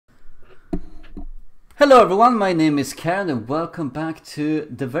Hello everyone, my name is Karond and welcome back to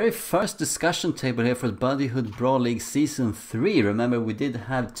the very first discussion table here for the Bodyhood Brawl League Season 3. Remember, we did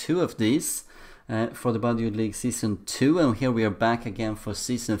have two of these for the Bodyhood League Season 2, and here we are back again for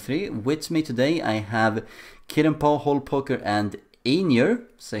Season 3. With me today I have Karond, Hole Poker and Einir.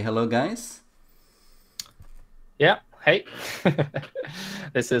 Say hello guys. Yeah, hey.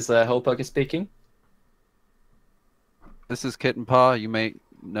 This is Hole Poker speaking. This is Kitten Paw. You may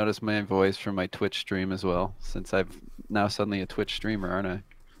notice my voice from my Twitch stream as well, since I've now suddenly a Twitch streamer, aren't I?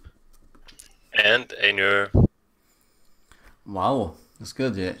 And Einir. Wow, that's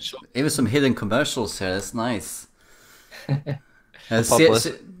good. Yeah. Even some hidden commercials here. That's nice.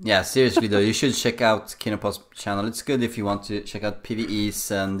 Yeah, seriously though, you should check out Kinopod's channel. It's good if you want to check out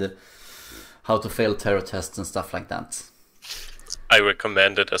PvEs and how to fail terror tests and stuff like that. I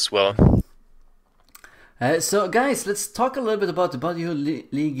recommend it as well. So guys, let's talk a little bit about the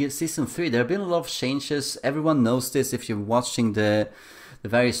Bodyhood League Season 3. There have been a lot of changes. Everyone knows this if you're watching the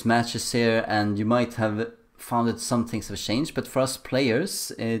various matches here, and you might have found that some things have changed. But for us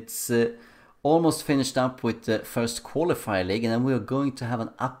players, it's almost finished up with the first qualifier league, and then we're going to have an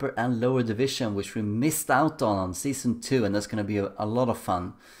upper and lower division, which we missed out on Season 2, and that's going to be a lot of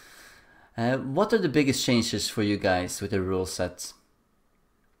fun. What are the biggest changes for you guys with the rule set?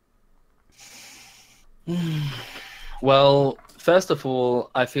 Well, first of all,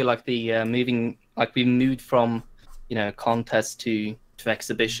 I feel like the we moved from, contest to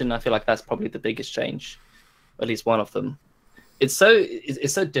exhibition. I feel like that's probably the biggest change, at least one of them. It's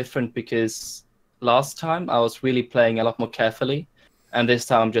so different because last time I was really playing a lot more carefully, and this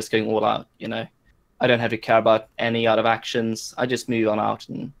time I'm just going all out. I don't have to care about any out of actions. I just move on out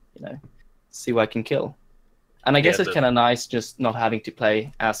and see what I can kill. And I guess it's kind of nice just not having to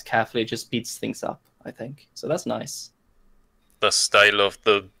play as carefully. It just speeds things up, I think. So that's nice. The style of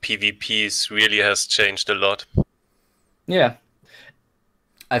the PvPs really has changed a lot. Yeah.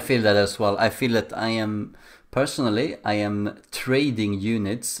 I feel that as well. I feel that I am trading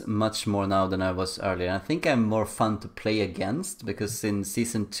units much more now than I was earlier. I think I'm more fun to play against, because in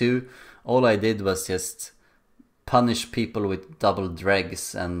Season 2 all I did was just punish people with double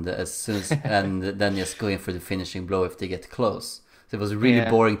dregs and and then just going for the finishing blow if they get close. So it was really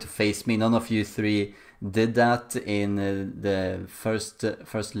boring to face me. None of you three did that in the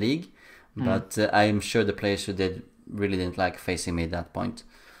first league, but I'm sure the players who did really didn't like facing me at that point.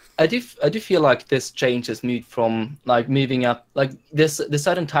 I do feel like this change has moved from moving up. There's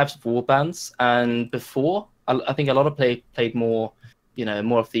certain types of warbands, and before I think a lot of played more,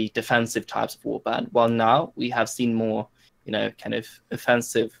 more of the defensive types of warband. While now we have seen more, kind of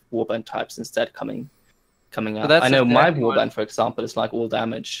offensive warband types instead coming up. I know my warband, for example, is like all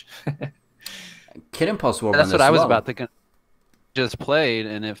damage. Kittenpaw's warband. That's what I was about to just played,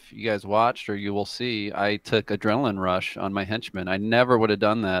 and if you guys watched, or you will see, I took Adrenaline Rush on my henchman. I never would have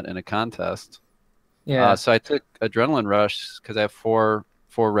done that in a contest. Yeah. So I took Adrenaline Rush because I have four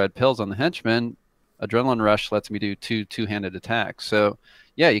red pills on the henchman. Adrenaline Rush lets me do two-handed attacks. So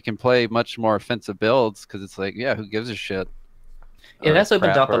yeah, you can play much more offensive builds because it's like, yeah, who gives a shit? Yeah, that's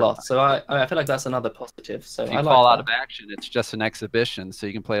opened up a lot. So I feel like that's another positive. So if you fall out of action, it's just an exhibition, so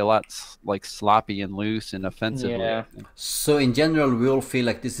you can play a lot like sloppy and loose and offensively. Yeah. So in general, we all feel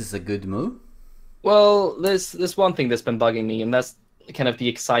like this is a good move? Well, there's one thing that's been bugging me, and that's kind of the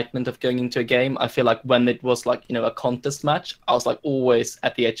excitement of going into a game. I feel like when it was a contest match, I was always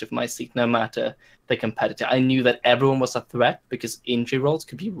at the edge of my seat, no matter the competitor. I knew that everyone was a threat because injury rolls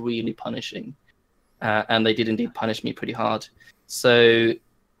could be really punishing, and they did indeed punish me pretty hard. So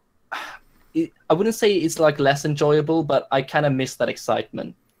I wouldn't say it's less enjoyable, but I kind of miss that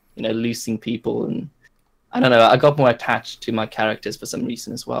excitement, losing people, and I don't know. I got more attached to my characters for some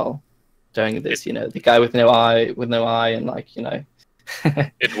reason as well during this. The guy with no eye, and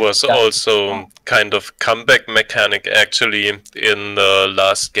It was also kind of comeback mechanic actually in the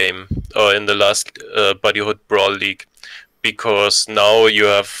last game, or in the last Bodyhood Brawl League, because now you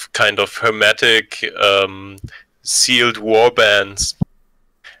have kind of hermetic sealed warbands,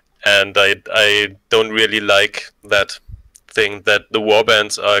 and I don't really like that thing that the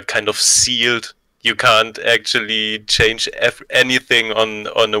warbands are kind of sealed. You can't actually change anything on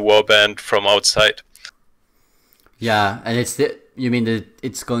a warband from outside. Yeah, and you mean that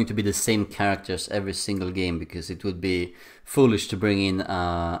it's going to be the same characters every single game, because it would be foolish to bring in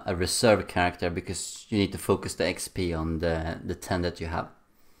a reserve character, because you need to focus the XP on the 10 that you have.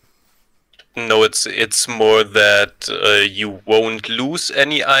 No, it's more that you won't lose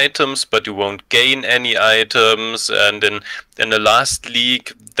any items, but you won't gain any items. And in the last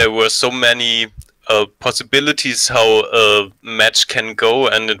league, there were so many possibilities how a match can go,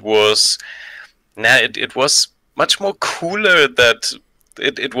 and it was Nah, it was much more cooler that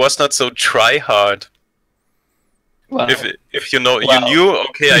it was not so try hard. Well, if you knew,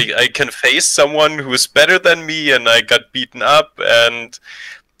 okay, I can face someone who's better than me, and I got beaten up, and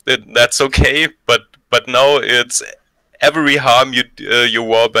that's okay. But now it's every harm your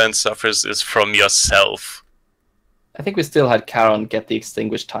warband suffers is from yourself. I think we still had Karond get the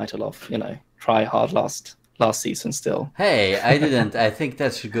extinguished title of try hard last season still. Hey, I didn't. I think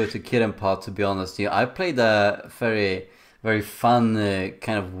that should go to Kirenpot, to be honest. I played a very, very fun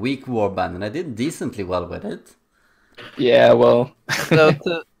kind of weak warband, and I did decently well with it. Yeah, well. So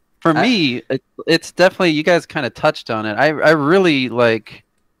for me, it's definitely, you guys kind of touched on it. I really like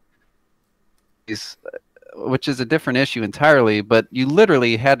these, which is a different issue entirely, but you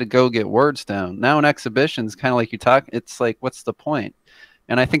literally had to go get words down. Now in exhibitions, kind of like you talk, it's like, what's the point?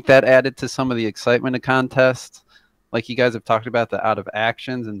 And I think that added to some of the excitement of contests. Like you guys have talked about the out of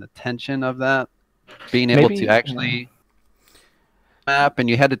actions and the tension of that, being able to actually map, and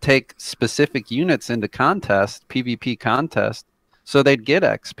you had to take specific units into contest, PvP contest, so they'd get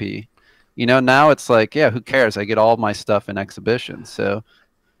XP. Now it's like, yeah, who cares? I get all my stuff in exhibitions. So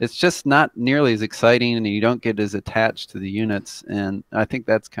it's just not nearly as exciting, and you don't get as attached to the units. And I think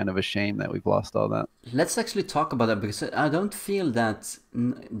that's kind of a shame that we've lost all that. Let's actually talk about that, because I don't feel that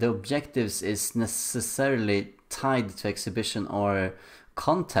the objectives is necessarily tied to exhibition or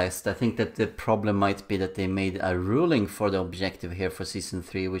contest. I think that the problem might be that they made a ruling for the objective here for Season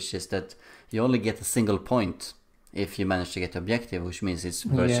 3, which is that you only get a single point if you manage to get the objective, which means it's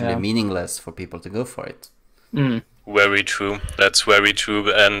virtually meaningless for people to go for it. Very true. That's very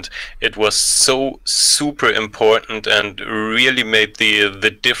true. And it was so super important and really made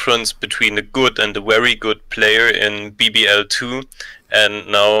the difference between a good and a very good player in BBL2.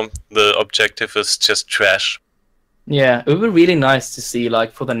 And now the objective is just trash. Yeah, it would be really nice to see,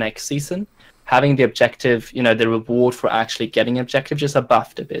 like, for the next season, having the objective, the reward for actually getting objective just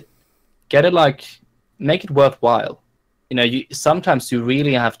buffed a bit. Get it, like, make it worthwhile. Sometimes you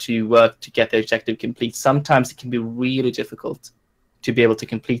really have to work to get the objective complete. Sometimes it can be really difficult to be able to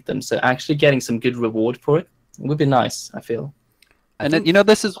complete them. So actually getting some good reward for it would be nice, I feel. And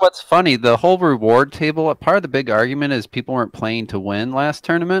this is what's funny. The whole reward table, part of the big argument is people weren't playing to win last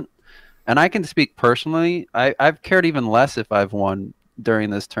tournament. And I can speak personally. I've cared even less if I've won during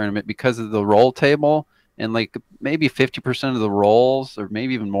this tournament because of the roll table, and like maybe 50% of the rolls, or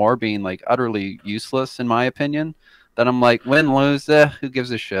maybe even more, being like utterly useless in my opinion. That I'm like, win, lose, who gives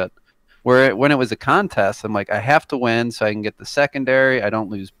a shit? When it was a contest, I'm like, I have to win so I can get the secondary. I don't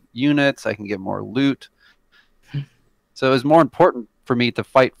lose units. I can get more loot. So it was more important for me to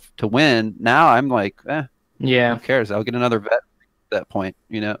fight to win. Now I'm like, who cares? I'll get another vet at that point,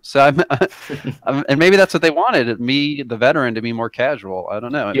 So and maybe that's what they wanted, me, the veteran, to be more casual. I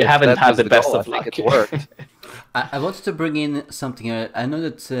don't know. You haven't had the best of luck. I think it's worked. I wanted to bring in something here. I know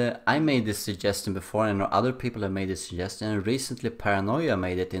that I made this suggestion before, and other people have made this suggestion, and recently Paranoia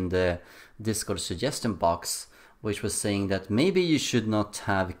made it in the Discord suggestion box, which was saying that maybe you should not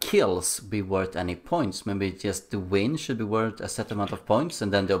have kills be worth any points. Maybe just the win should be worth a set amount of points,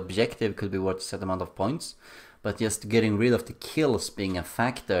 and then the objective could be worth a set amount of points. But just getting rid of the kills being a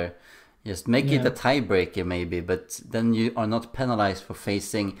factor, just make it a tiebreaker maybe, but then you are not penalized for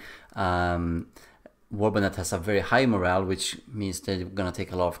facing warband that has a very high morale, which means they're going to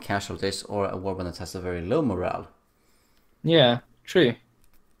take a lot of casualties, or a warband that has a very low morale. Yeah, true.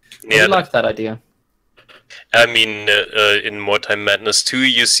 I like that idea. I mean, in Mordheim Madness 2,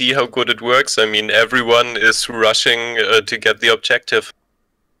 you see how good it works. I mean, everyone is rushing to get the objective.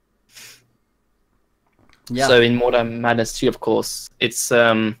 Yeah. So in Mordheim Madness 2, of course, it's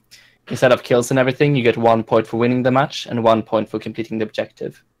instead of kills and everything, you get 1 point for winning the match and 1 point for completing the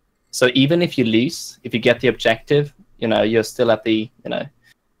objective. So even if you lose, if you get the objective, you're still at the,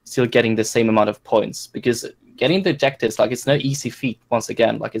 still getting the same amount of points, because getting the objectives, like, it's no easy feat. Once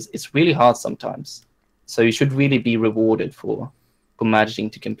again, like, it's really hard sometimes. So you should really be rewarded for managing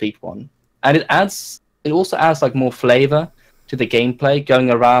to complete one. And it also adds like more flavor to the gameplay, going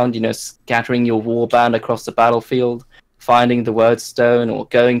around, scattering your warband across the battlefield, finding the word stone, or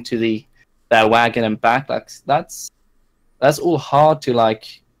going to their wagon and back. Like, that's all hard to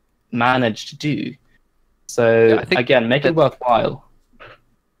like manage to do. So again, make it worthwhile.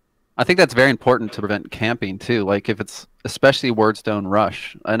 I think that's very important to prevent camping too. Like if it's especially Wordstone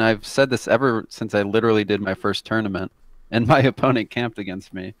Rush, and I've said this ever since I literally did my first tournament, and my opponent camped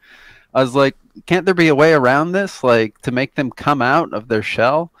against me. I was like, can't there be a way around this, like to make them come out of their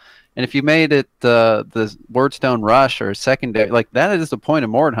shell? And if you made it the Wordstone Rush or secondary, like that is the point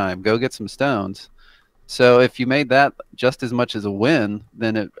of Mordheim. Go get some stones. So if you made that just as much as a win,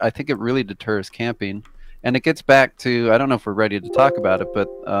 then I think it really deters camping. And it gets back to, I don't know if we're ready to talk about it, but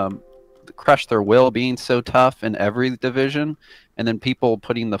Crush Their Will being so tough in every division, and then people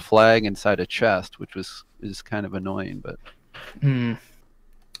putting the flag inside a chest, which is kind of annoying. But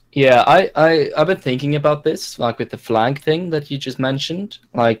yeah, I've been thinking about this, like with the flag thing that you just mentioned,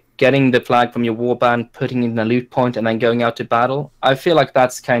 like getting the flag from your warband, putting it in a loot point, and then going out to battle. I feel like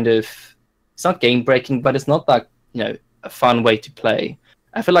that's kind of, it's not game breaking, but it's not that, you know, a fun way to play.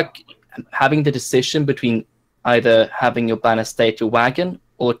 I feel like having the decision between either having your banner stay at your wagon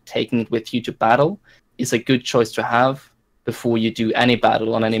or taking it with you to battle is a good choice to have before you do any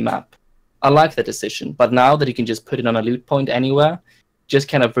battle on any map. I like the decision, but now that you can just put it on a loot point anywhere, just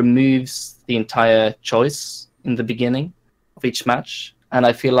kind of removes the entire choice in the beginning of each match, and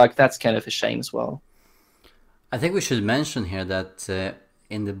I feel like that's kind of a shame as well. I think we should mention here that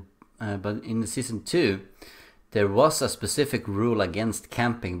in the season 2, there was a specific rule against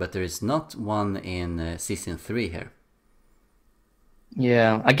camping, but there is not one in season 3 here.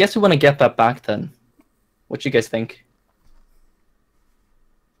 Yeah, I guess we want to get that back then. What do you guys think?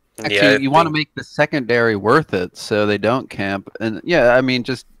 Actually, you want to make the secondary worth it so they don't camp. And yeah, I mean,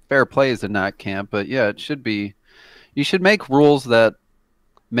 just fair play is to not camp, but yeah, it should be, you should make rules that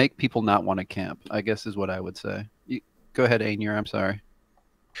make people not want to camp, I guess is what I would say. Go ahead, Ainir, I'm sorry.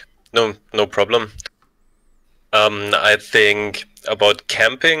 No problem. I think about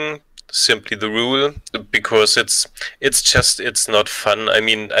camping, simply the rule, because it's not fun. I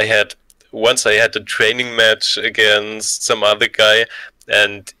mean, once I had a training match against some other guy,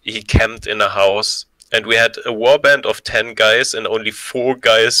 and he camped in a house, and we had a warband of 10 guys, and only 4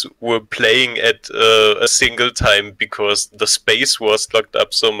 guys were playing at a single time because the space was locked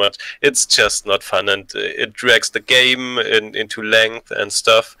up so much. It's just not fun, and it drags the game into length and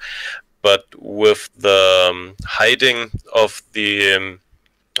stuff. But with the hiding of the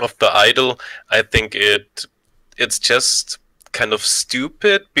idol, I think it's just kind of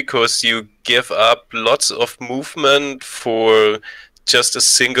stupid, because you give up lots of movement for just a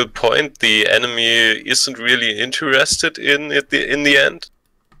single point the enemy isn't really interested in in the end.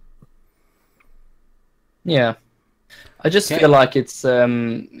 Yeah, I just feel like it's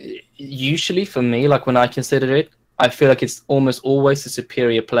usually for me, like when I consider it, I feel like it's almost always a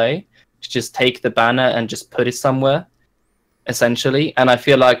superior play to just take the banner and just put it somewhere, essentially. And I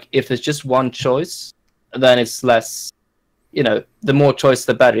feel like if there's just one choice, then it's less, you know, the more choice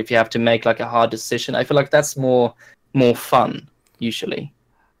the better. If you have to make like a hard decision, I feel like that's more fun usually.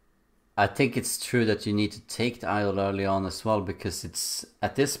 I think it's true that you need to take the idol early on as well, because it's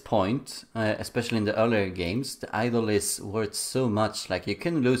at this point, especially in the earlier games, the idol is worth so much. Like, you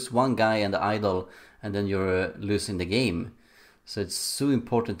can lose one guy and the idol, and then you're losing the game. So it's so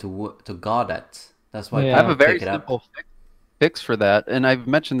important to guard that. That's why I have a very simple fix for that, and I've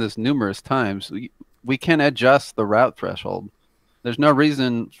mentioned this numerous times. We can adjust the route threshold. There's no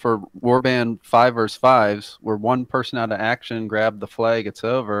reason for warband 5 versus 5s where one person out of action grab the flag, it's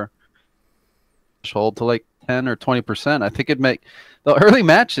over, threshold to like 10 or 20%. I think it'd make the early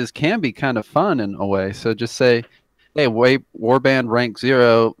matches can be kind of fun in a way. So just say, hey, warband rank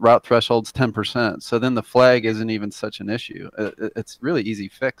 0, route threshold's 10%. So then the flag isn't even such an issue. It's really easy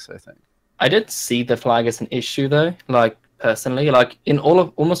fix, I think. I did see the flag as an issue though, like personally, like in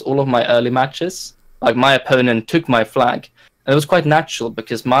almost all of my early matches, like my opponent took my flag. And it was quite natural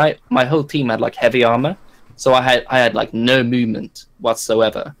because my whole team had like heavy armor, so I had like no movement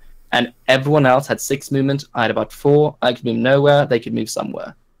whatsoever, and everyone else had 6 movement. I had about 4. I could move nowhere. They could move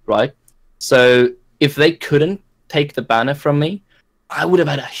somewhere, right? So if they couldn't take the banner from me, I would have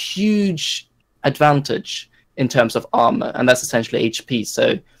had a huge advantage in terms of armor, and that's essentially HP.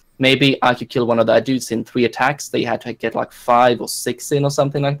 So maybe I could kill one of their dudes in 3 attacks. They had to get like 5 or 6 in or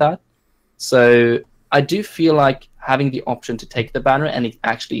something like that. So I do feel like having the option to take the banner and it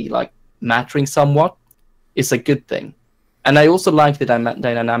actually like mattering somewhat is a good thing. And I also like the kind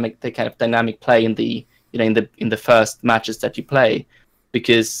of dynamic play in the, you know, in the first matches that you play,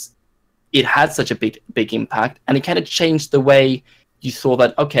 because it had such a big impact, and it kind of changed the way you thought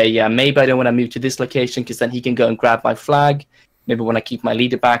that, okay, yeah, maybe I don't want to move to this location because then he can go and grab my flag. Maybe I want to keep my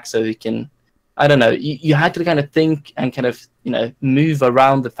leader back so he can, I don't know. You had to kind of think and kind of, you know, move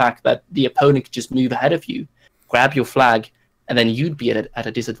around the fact that the opponent could just move ahead of you, grab your flag, and then you'd be at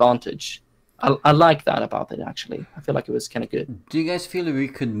a disadvantage. I like that about it, actually. I feel like it was kind of good. Do you guys feel we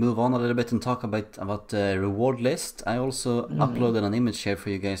could move on a little bit and talk about the reward list? I also uploaded an image here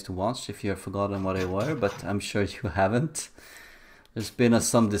for you guys to watch if you have forgotten what they were, but I'm sure you haven't. There's been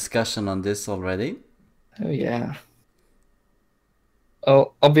some discussion on this already. Oh, yeah.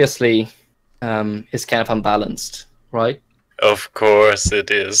 Oh, obviously, is kind of unbalanced, right? Of course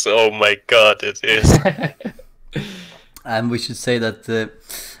it is. Oh my god, it is. And we should say that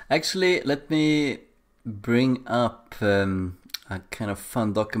actually, let me bring up a kind of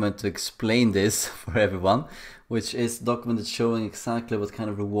fun document to explain this for everyone, which is documented showing exactly what kind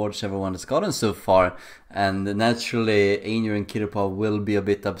of rewards everyone has gotten so far. And naturally, Einir and Kirpa will be a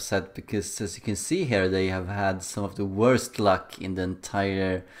bit upset because, as you can see here, they have had some of the worst luck in the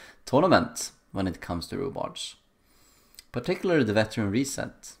entire tournament when it comes to rewards. Particularly the veteran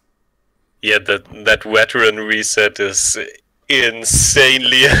reset. Yeah, that veteran reset is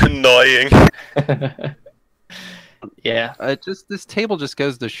insanely annoying. Yeah. This table just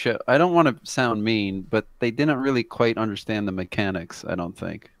goes to show. I don't want to sound mean, but they didn't really quite understand the mechanics. I don't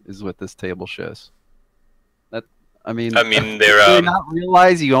think is what this table shows. I mean, there do they not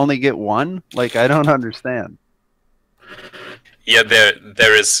realize you only get one? Like, I don't understand. Yeah,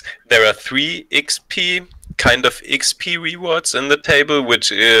 there are 3 XP kind of XP rewards in the table,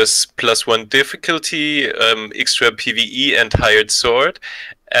 which is +1 difficulty, extra PvE, and hired sword.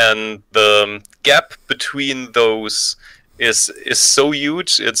 And the gap between those is so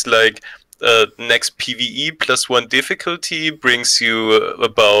huge. It's like next PvE +1 difficulty brings you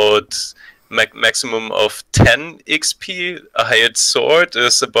about maximum of 10 XP. A hired sword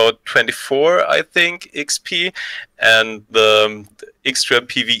is about 24, I think, XP. And the extra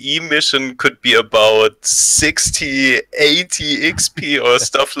PvE mission could be about 60, 80 XP or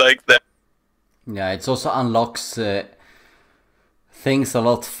stuff like that. Yeah, it also unlocks things a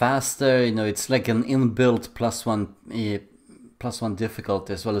lot faster. You know, it's like an inbuilt +1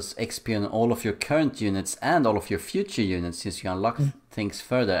 difficulty, as well as XP on all of your current units and all of your future units, since you unlock things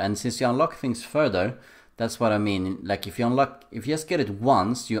further. And since you unlock things further, that's what I mean. Like, if you just get it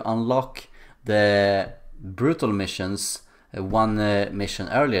once, you unlock the brutal missions one mission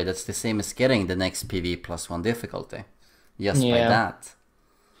earlier. That's the same as getting the next PV +1 difficulty, just by that.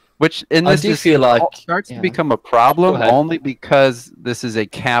 Which in this starts to become a problem only because this is a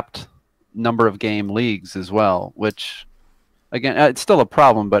capped number of game leagues as well, which again, it's still a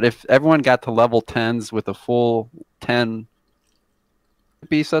problem, but if everyone got to level 10s with a full 10, it'd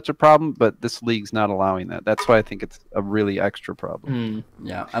be such a problem, but this league's not allowing that. That's why I think it's a really extra problem.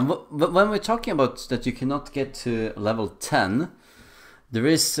 Yeah, and when we're talking about that you cannot get to level 10, there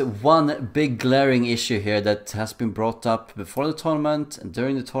is one big glaring issue here that has been brought up before the tournament and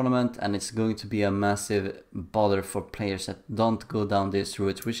during the tournament, and it's going to be a massive bother for players that don't go down this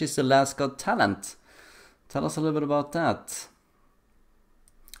route, which is the Last God talent. Tell us a little bit about that.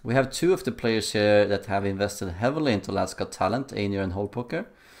 We have 2 of the players here that have invested heavily into Last God talent, Einir and Holpoker.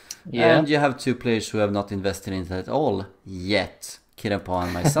 Yeah. And you have 2 players who have not invested in it at all yet, Kiranpa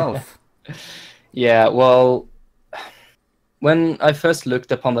and myself. Yeah, well, when I first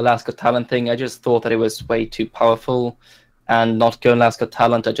looked upon the Last God talent thing, I just thought that it was way too powerful, and not going Last God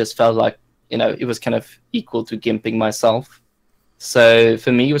talent, I just felt like, you know, it was kind of equal to gimping myself. So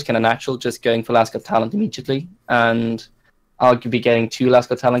for me, it was kind of natural just going for Last God talent immediately, and I'll be getting 2 Last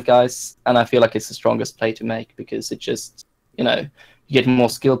God talent guys, and I feel like it's the strongest play to make because it just, you know, you get more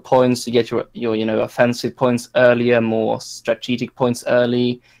skill points, you get your you know, offensive points earlier, more strategic points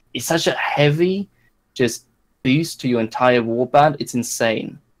early. It's such a heavy just boost to your entire warband. It's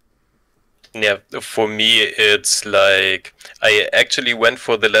insane. Yeah, for me, it's like I actually went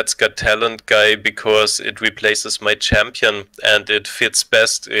for the Let's Get Talent guy because it replaces my champion and it fits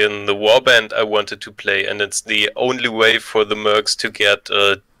best in the warband I wanted to play, and it's the only way for the Mercs to get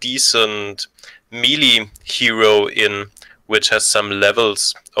a decent melee hero in, which has some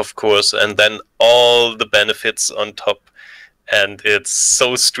levels, of course, and then all the benefits on top, and it's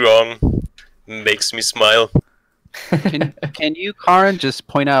so strong, makes me smile. Can you, Karond, just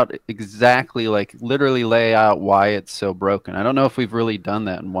point out exactly, like literally lay out why it's so broken? I don't know if we've really done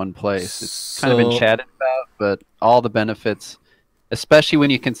that in one place. It's kind of been chatted about, but all the benefits, especially when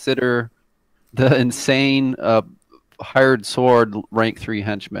you consider the insane hired sword rank 3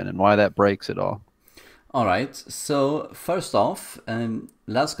 henchman and why that breaks it all. Alright, so first off,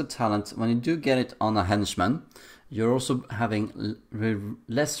 Last God talent, when you do get it on a henchman, you're also having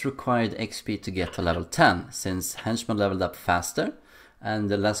less required XP to get to level 10, since Henchman leveled up faster, and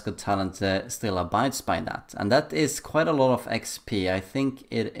the Last God talent still abides by that. And that is quite a lot of XP. I think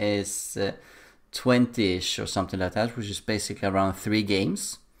it is 20-ish or something like that, which is basically around 3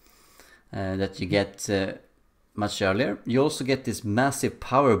 games that you get much earlier. You also get this massive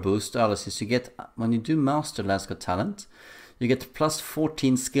power boost earlier, since you get, when you do master Last God talent, you get plus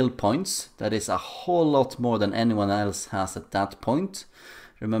 14 skill points. That is a whole lot more than anyone else has at that point.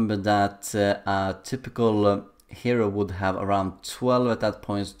 Remember that a typical hero would have around 12 at that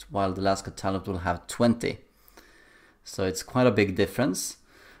point, while the last got talent will have 20. So it's quite a big difference.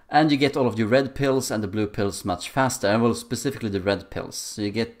 And you get all of your red pills and the blue pills much faster, and well, specifically the red pills. So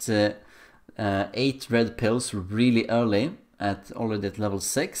you get 8 red pills really early, already at level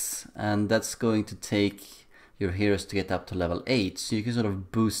 6, and that's going to take your heroes to get up to level 8, so you can sort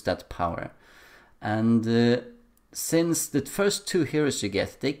of boost that power. And since the first 2 heroes you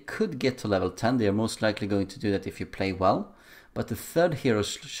get, they could get to level 10, they are most likely going to do that if you play well. But the third hero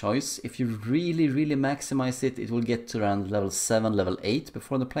choice, if you really maximize it, it will get to around level 7, level 8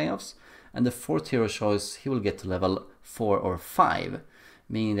 before the playoffs. And the fourth hero choice, he will get to level 4 or 5.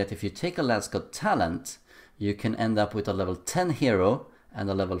 Meaning that if you take a Last Got Talent, you can end up with a level 10 hero and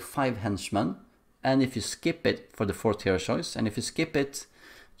a level 5 henchman. And if you skip it for the fourth hero choice, and if you skip it,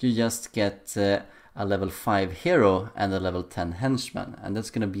 you just get a level 5 hero and a level 10 henchman. And that's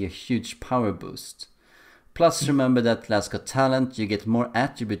going to be a huge power boost. Plus remember that Last Got Talent, you get more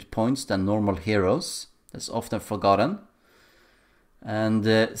attribute points than normal heroes. That's often forgotten.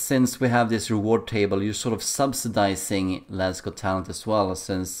 And since we have this reward table, you're sort of subsidizing Last Got Talent as well,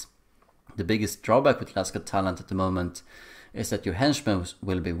 since the biggest drawback with Last Got Talent at the moment is that your henchmen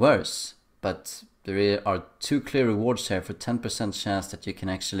will be worse. But there are 2 clear rewards here for 10% chance that you can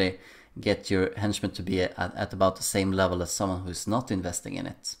actually get your henchmen to be at about the same level as someone who's not investing in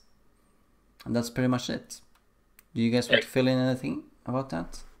it. And that's pretty much it. Do you guys want to fill in anything about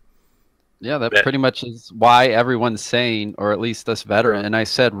that? Yeah, that pretty much is why everyone's saying, or at least us veteran, and I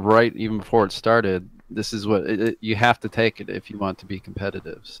said right even before it started, this is what you have to take it if you want to be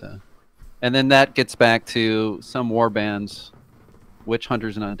competitive. So, and then that gets back to some war bands, witch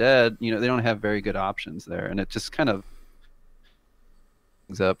hunters and undead. You know, they don't have very good options there, and it just kind of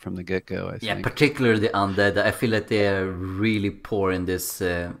up from the get-go, I think. Yeah, particularly the undead. I feel that they are really poor in this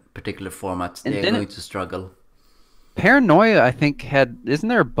particular format. They're going to struggle. Paranoia, I think, isn't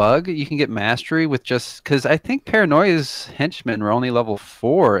there a bug you can get mastery with just, because I think Paranoia's henchmen were only level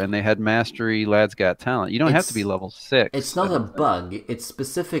 4 and they had mastery Lads Got Talent. You don't have to be level 6. It's not a bug. It's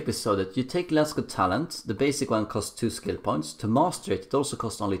specifically so that you take Lads Got Talent, the basic one costs 2 skill points. To master it, it also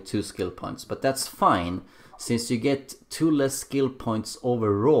costs only 2 skill points, but that's fine, since you get 2 less skill points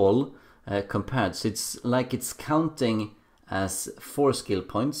overall compared. So it's like it's counting as 4 skill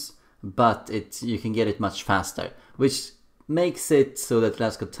points, but you can get it much faster, which makes it so that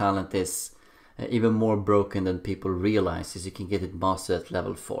Last Got Talent is even more broken than people realize, is you can get it mastered at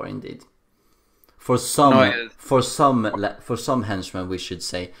level 4 indeed. For some henchmen, we should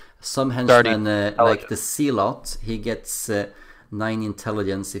say. Some henchmen, like the Zealot, he gets 9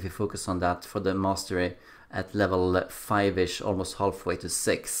 intelligence if you focus on that for the mastery at level 5-ish, almost halfway to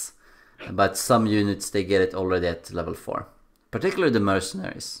 6. But some units, they get it already at level 4. Particularly the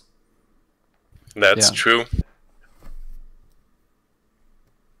mercenaries. That's true.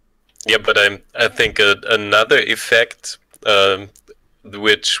 Yeah, but I think another effect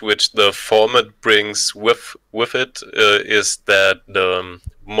which the format brings with it is that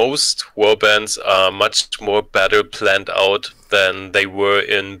most warbands are much more better planned out than they were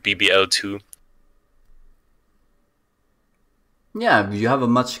in BBL2. Yeah, you have a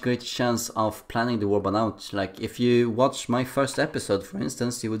much greater chance of planning the warband out. Like, if you watch my first episode, for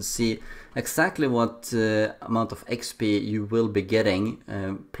instance, you would see exactly what amount of XP you will be getting,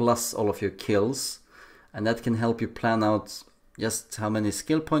 plus all of your kills. And that can help you plan out just how many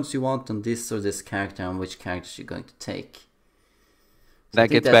skill points you want on this or this character and which characters you're going to take. So that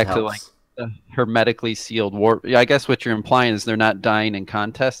gets back to like the hermetically sealed war. Yeah, I guess what you're implying is they're not dying in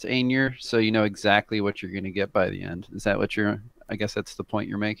contest, Ainir, so you know exactly what you're going to get by the end. Is that what you're... I guess that's the point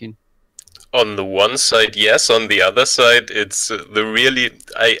you're making. On the one side, yes. On the other side, it's the really...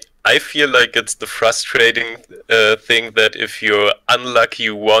 I feel like it's the frustrating thing that if you're unlucky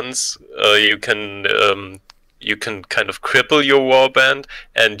once, you can kind of cripple your warband,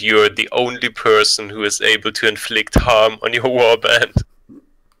 and you're the only person who is able to inflict harm on your warband.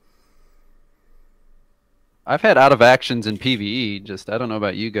 I've had out of actions in PvE. Just I don't know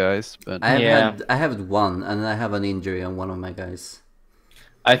about you guys, but I have one, and I have an injury on one of my guys.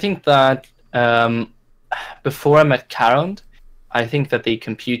 I think that before I met Karond, I think that the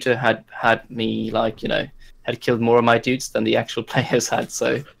computer had me, like, you know, had killed more of my dudes than the actual players had.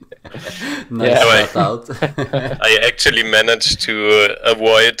 So nice out. I actually managed to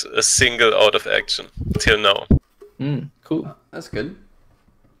avoid a single out of action till now. Cool. That's good.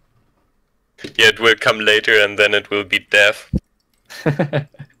 Yeah, it will come later, and then it will be death.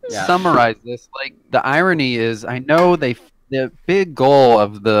 Summarize this. Like, the irony is, I know the big goal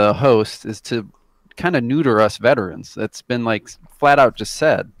of the host is to kind of neuter us veterans. That's been like flat out just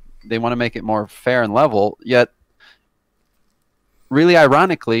said. They want to make it more fair and level. Yet really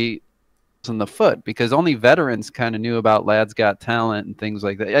ironically in the foot, because only veterans kind of knew about Lads Got Talent and things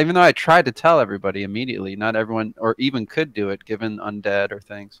like that. Even though I tried to tell everybody immediately, not everyone or even could do it given undead or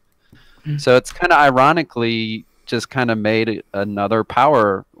things. So it's kind of ironically just kind of made another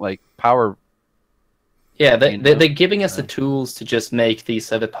power. Yeah, they're giving us the tools to just make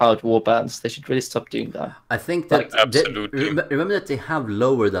these overpowered warbands. They should really stop doing that. I think that absolutely. Remember that they have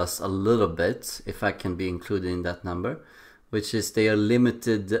lowered us a little bit, if I can be included in that number, which is they are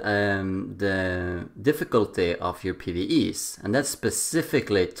limited the difficulty of your PvEs, and that's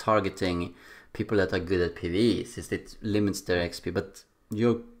specifically targeting people that are good at PvEs, is it limits their XP. But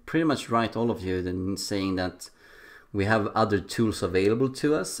you're pretty much right, all of you, in saying that we have other tools available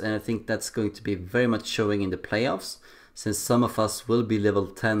to us, and I think that's going to be very much showing in the playoffs, since some of us will be level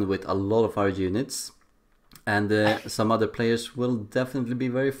 10 with a lot of our units, and some other players will definitely be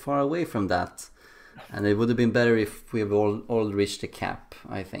very far away from that. And it would have been better if we have all reached the cap,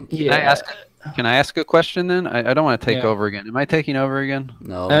 I think. Yeah. Can I ask a question then? I don't want to take over again. Am I taking over again?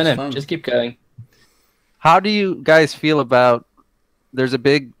 No, fine. Just keep going. How do you guys feel about, there's a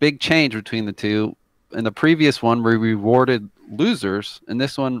big change between the two. In the previous one, we rewarded losers, and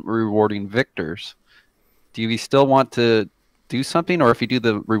this one, we're rewarding victors. Do you still want to do something, or if you do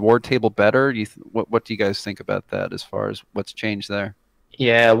the reward table better, what do you guys think about that as far as what's changed there?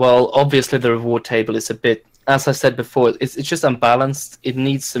 Yeah, well, obviously the reward table is a bit, as I said before, it's just unbalanced. It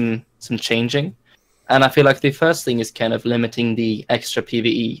needs some changing, and I feel like the first thing is kind of limiting the extra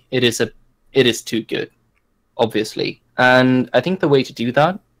PvE. It is too good, obviously, and I think the way to do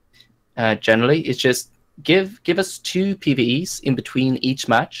that, generally, is just give us 2 PvEs in between each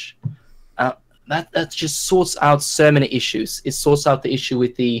match. That just sorts out so many issues. It sorts out the issue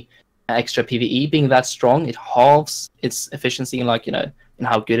with the extra PvE being that strong. It halves its efficiency in in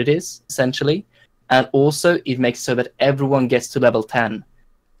how good it is, essentially. And also it makes so that everyone gets to level 10.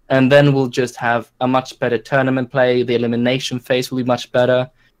 And then we'll just have a much better tournament play. The elimination phase will be much better.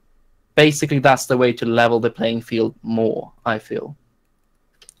 Basically, that's the way to level the playing field more, I feel.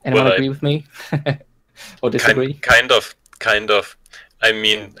 Anyone agree with me? Or disagree? Kind of. I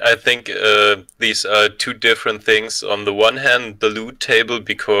mean, I think these are two different things. On the one hand, the loot table,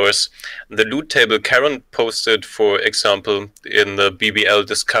 because the loot table Karond posted, for example, in the BBL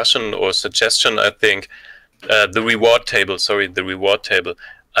discussion or suggestion, I think, the reward table,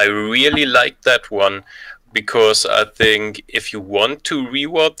 I really like that one, because I think if you want to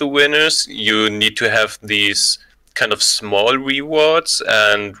reward the winners, you need to have these kind of small rewards,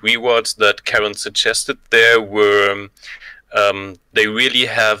 and rewards that Karond suggested there were they really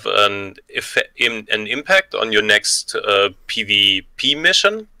have an impact on your next PvP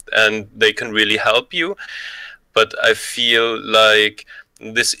mission, and they can really help you. But I feel like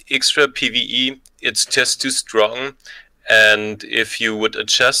this extra PvE, it's just too strong, and if you would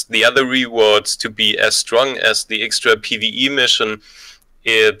adjust the other rewards to be as strong as the extra PvE mission,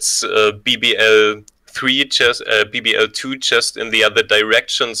 it's BBL2 just in the other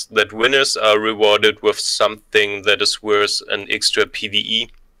directions, that winners are rewarded with something that is worth an extra PvE.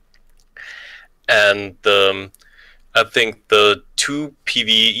 And I think the 2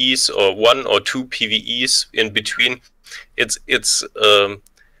 PvEs, or 1 or 2 PvEs in between, it's a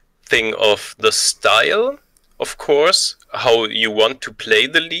thing of the style, of course, how you want to play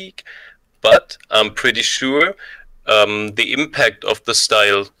the league, but I'm pretty sure the impact of the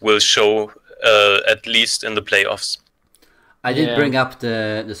style will show at least in the playoffs. I did bring up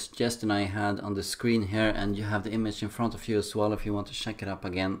the suggestion I had on the screen here, and you have the image in front of you as well if you want to check it up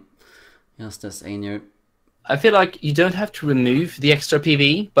again. Just as Einir. I feel like you don't have to remove the extra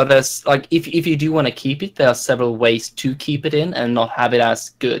PvE, but there's if you do want to keep it, there are several ways to keep it in and not have it as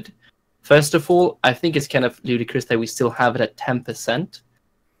good. First of all, I think it's kind of ludicrous that we still have it at 10%.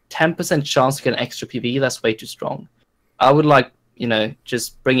 10% chance to get an extra PvE, that's way too strong. I would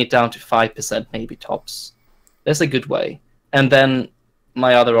just bring it down to 5%, maybe tops. That's a good way. And then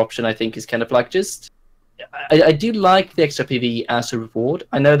my other option, I think, is kind of I do like the extra PvE as a reward.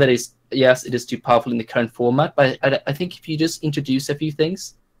 I know that yes, it is too powerful in the current format, but I think if you just introduce a few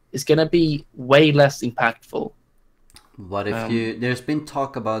things, it's going to be way less impactful. What if there's been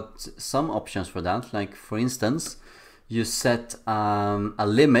talk about some options for that, like for instance, you set a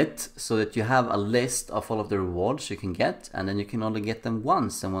limit so that you have a list of all of the rewards you can get, and then you can only get them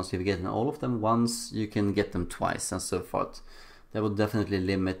once, and once you've gotten all of them once, you can get them twice, and so forth. That would definitely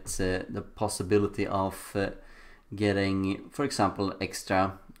limit the possibility of getting, for example,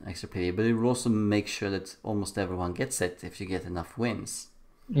 extra PvE, but it will also make sure that almost everyone gets it if you get enough wins.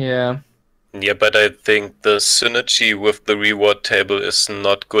 Yeah, but I think the synergy with the reward table is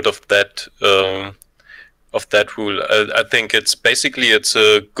not good of that of that rule. I think it's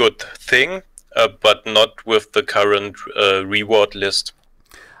a good thing, but not with the current reward list.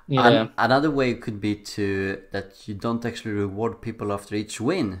 Yeah. Another way could be that you don't actually reward people after each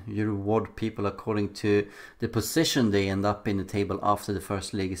win. You reward people according to the position they end up in the table after the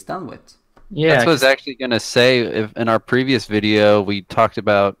first league is done with. Yeah, that's what I was actually going to say. In our previous video, we talked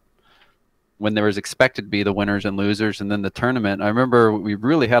about when there was expected to be the winners and losers and then the tournament. I remember we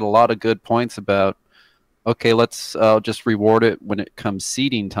really had a lot of good points about, okay, let's just reward it when it comes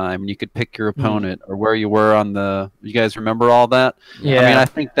seeding time, and you could pick your opponent or where you were on the. You guys remember all that? Yeah. I mean, I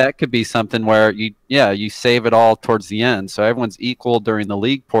think that could be something where you save it all towards the end, so everyone's equal during the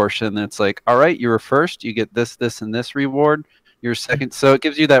league portion. And it's like, all right, you were first, you get this, this, and this reward. You're second, so it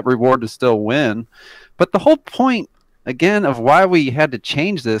gives you that reward to still win. But the whole point, again, of why we had to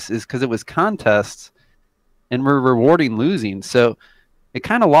change this is because it was contests, and we're rewarding losing. So it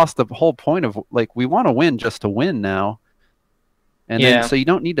kind of lost the whole point of, like, we want to win just to win now. And then so you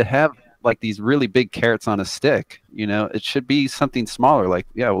don't need to have like these really big carrots on a stick, you know. It should be something smaller, like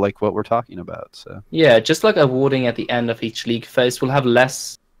like what we're talking about. So yeah, just like awarding at the end of each league phase will have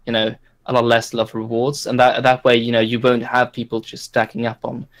less, a lot less love rewards, and that way, you won't have people just stacking up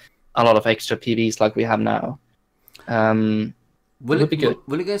on a lot of extra PVs like we have now. Will it be good?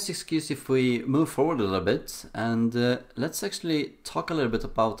 Will you guys excuse if we move forward a little bit and let's actually talk a little bit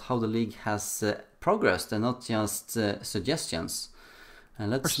about how the league has progressed and not just suggestions. And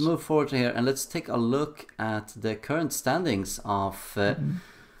let's move forward here and let's take a look at the current standings of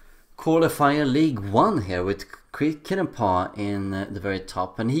Qualifier League 1 here with Karond in the very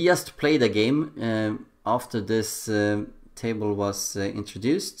top. And he just played a game after this table was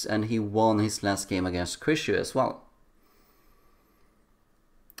introduced, and he won his last game against Krishu as well.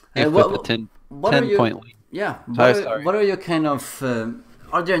 With the 10-point lead. Yeah, what are your kind of...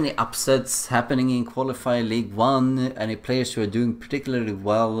 are there any upsets happening in Qualifier League 1? Any players who are doing particularly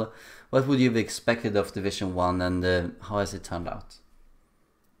well? What would you have expected of Division 1 and how has it turned out?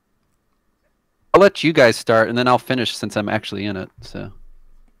 I'll let you guys start and then I'll finish since I'm actually in it. So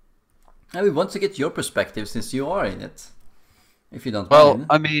we want to get your perspective since you are in it, if you don't mind. Well,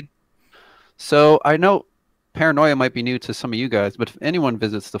 I mean, so I know Paranoia might be new to some of you guys, but if anyone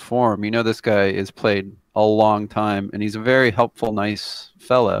visits the forum, this guy has played a long time, and he's a very helpful, nice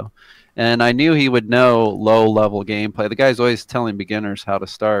fellow. And I knew he would know low-level gameplay. The guy's always telling beginners how to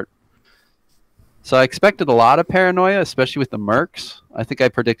start. So I expected a lot of Paranoia, especially with the Mercs. I think I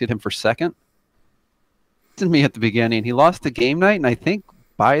predicted him for second. Me at the beginning. He lost the game night, and I think,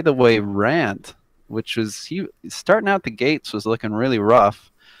 by the way, Rant, which was starting out the gates was looking really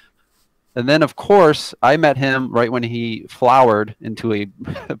rough. And then, of course, I met him right when he flowered into a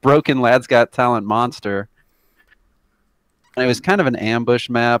broken Lads Got Talent monster. And it was kind of an ambush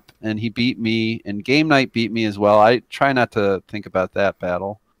map, and he beat me, and game night beat me as well. I try not to think about that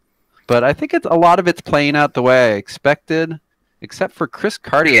battle. But I think a lot of it's playing out the way I expected, except for Chris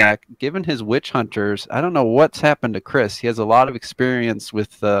Cardiac. Given his Witch Hunters, I don't know what's happened to Chris. He has a lot of experience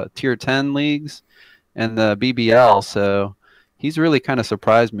with Tier 10 leagues and the BBL, so he's really kind of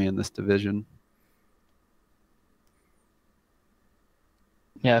surprised me in this division.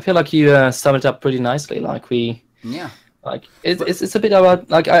 Yeah, I feel like you summed it up pretty nicely. It's a bit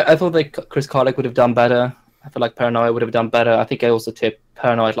about I thought that Chris Cardiac would have done better. I feel like Paranoia would have done better. I think I also tipped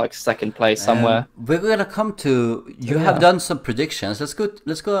Paranoia like second place somewhere. We're gonna come to. You have done some predictions. Let's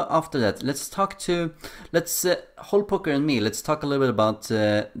go after that. Let's Whole Poker and me. Let's talk a little bit about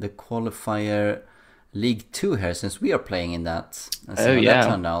the Qualifier League 2 here, since we are playing in that. And so that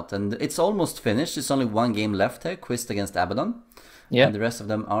turned out, and it's almost finished. It's only one game left here. Quist against Abaddon. Yeah. And the rest of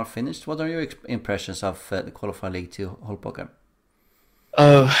them are finished. What are your impressions of the Qualifier League 2 Whole Poker?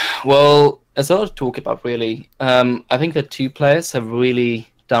 Well, there's a lot to talk about, really. I think the two players have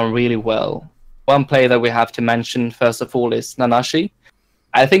really done really well. One player that we have to mention, first of all, is Nanashi.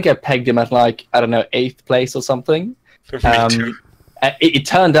 I think I pegged him at 8th place or something. It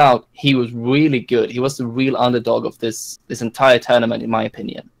turned out he was really good. He was the real underdog of this entire tournament, in my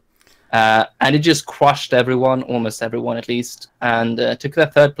opinion. And he just crushed everyone, almost everyone at least, and took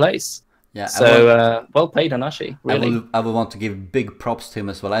that 3rd place. Yeah, so well played, Anashi. Really, I would want to give big props to him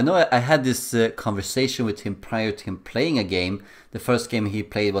as well. I know I had this conversation with him prior to him playing a game. The first game he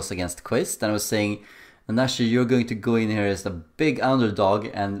played was against Quist, and I was saying, Anashi, you're going to go in here as a big underdog,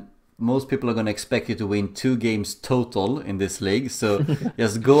 and most people are going to expect you to win 2 games total in this league. So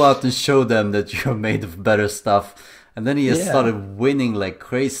just go out and show them that you're made of better stuff. And then he just started winning like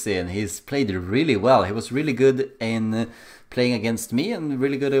crazy, and he's played really well. He was really good in playing against me, and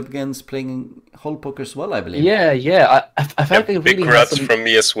really good against playing Whole Poker as well, I believe. I felt like big congrats from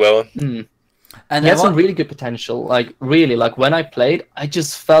me as well. And he had some really good potential. Like really, like when I played, I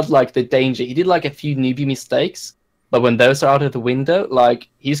just felt like the danger. He did like a few newbie mistakes, but when those are out of the window, like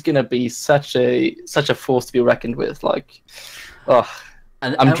he's gonna be such a force to be reckoned with. Like,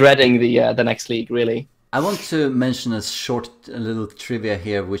 I'm dreading the next league. Really. I want to mention a little trivia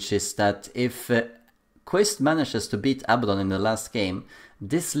here, which is that if Quist manages to beat Abaddon in the last game,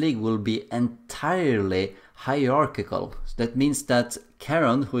 this league will be entirely hierarchical. That means that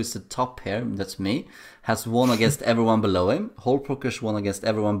Karond, who is the top here, that's me, has won against everyone below him. Holproker's won against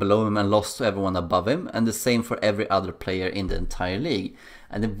everyone below him and lost to everyone above him, and the same for every other player in the entire league.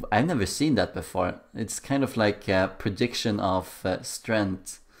 And I've never seen that before. It's kind of like a prediction of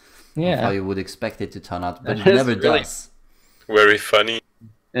strength. Of how you would expect it to turn out, but it never does. Very funny.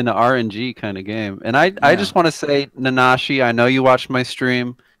 In an RNG kind of game. And I just want to say, Nanashi, I know you watched my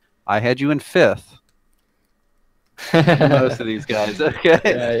stream. I had you in 5th. Most of these guys.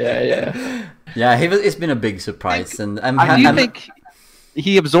 Okay. Yeah, it's been a big surprise. And I think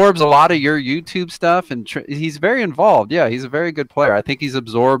he absorbs a lot of your YouTube stuff, and he's very involved. Yeah, he's a very good player. I think he's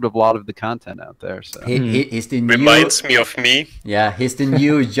absorbed a lot of the content out there. So he's the reminds me of me. Yeah, he's the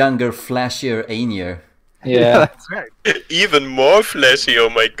new, younger, flashier Ainir. Yeah, that's right. Even more flashy. Oh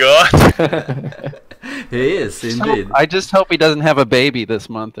my god. He is indeed. I just hope he doesn't have a baby this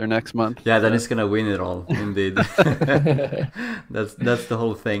month or next month. Yeah, then he's gonna win it all. Indeed. That's the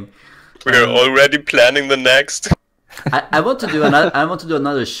whole thing. We're already planning the next. I want to do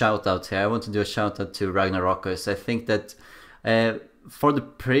another shout out here. I want to do a shout out to Ragnarokos. I think that for the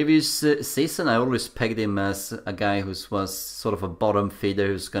previous season, I always pegged him as a guy who was sort of a bottom feeder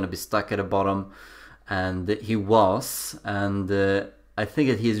who's going to be stuck at the bottom, and he was. And I think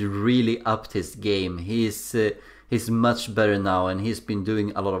that he's really upped his game. He's much better now, and he's been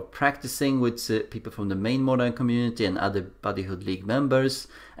doing a lot of practicing with people from the main Mordheim community and other Bodyhood League members,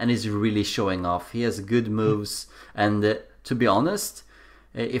 and he's really showing off. He has good moves, and to be honest,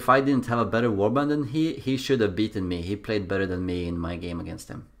 if I didn't have a better warband than he should have beaten me. He played better than me in my game against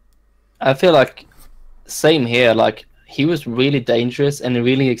him. I feel like same here. Like he was really dangerous and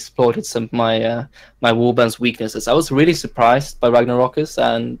really exploited some of my my warband's weaknesses. I was really surprised by Ragnarokos,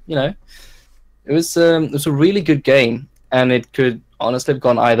 and you know, it was a really good game, and it could honestly have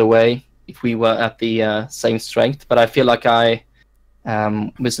gone either way if we were at the same strength. But I feel like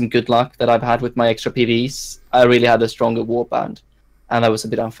with some good luck that I've had with my extra PVs, I really had a stronger warband, and that was a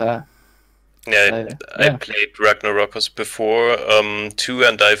bit unfair. Yeah, I played Ragnarokos before too,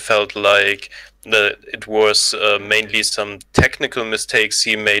 and I felt like it was mainly some technical mistakes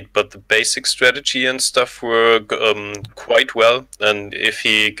he made, but the basic strategy and stuff were quite well, and if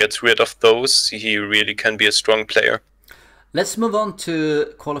he gets rid of those, he really can be a strong player. Let's move on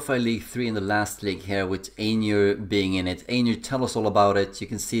to Qualifier League 3 in the last league here, with Ainir being in it. Ainir, tell us all about it. You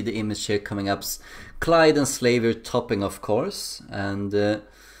can see the image here coming up. Clyde and Slavier topping, of course, and the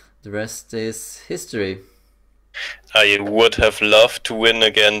rest is history. I would have loved to win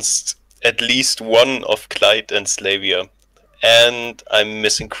against at least one of Clyde and Slavier, and I'm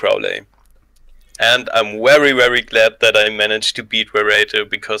missing Crowley. And I'm very, very glad that I managed to beat Verator,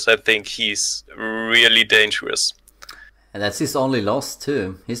 because I think he's really dangerous. And that's his only loss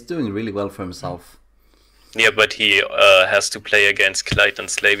too. He's doing really well for himself. Yeah, but he has to play against Clyde and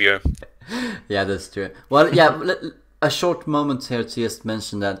Slavier. Yeah, that's true. Well, yeah, a short moment here to just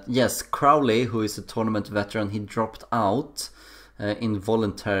mention that, yes, Crowley, who is a tournament veteran, he dropped out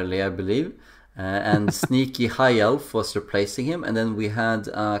involuntarily, I believe. And Sneaky High Elf was replacing him. And then we had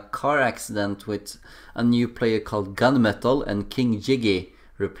a car accident with a new player called Gunmetal, and King Jiggy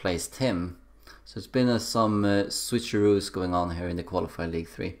replaced him. So it's been some switcheroos going on here in the Qualifier League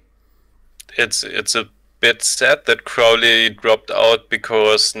 3. It's a bit sad that Crowley dropped out,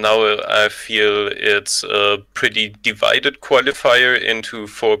 because now I feel it's a pretty divided qualifier into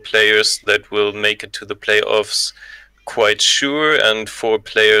 4 players that will make it to the playoffs quite sure, and 4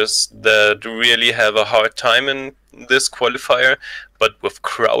 players that really have a hard time in this qualifier. But with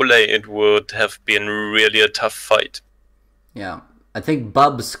Crowley, it would have been really a tough fight. Yeah. I think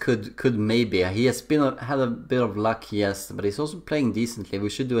Bubs could maybe. He has had a bit of luck, yes, but he's also playing decently. We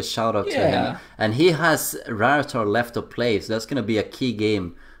should do a shout out to him. And he has Raritar left to play, so that's going to be a key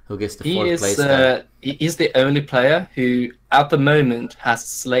game. Who gets the 4th place? He's the only player who, at the moment, has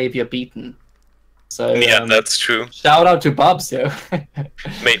Slavier beaten. So yeah, that's true. Shout out to Bubs, yo.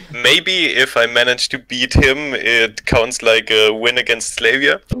 Maybe if I manage to beat him, it counts like a win against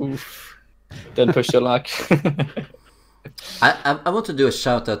Slavier. Oof. Don't push your luck. I want to do a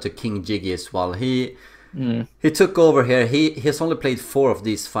shout out to King Jiggy as well. He He took over here. He has only played 4 of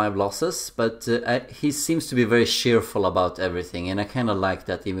these 5 losses, but he seems to be very cheerful about everything, and I kind of like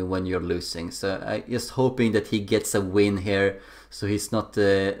that even when you're losing. So I just hoping that he gets a win here, so he's not.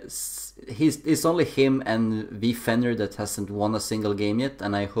 It's only him and V Fenner that hasn't won a single game yet,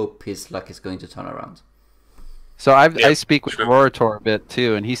 and I hope his luck is going to turn around. So I speak with Roritor a bit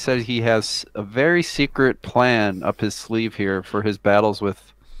too, and he said he has a very secret plan up his sleeve here for his battles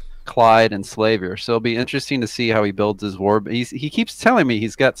with Clyde and Slavier. So it'll be interesting to see how he builds his war. He keeps telling me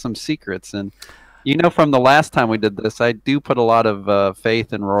he's got some secrets, and you know, from the last time we did this, I do put a lot of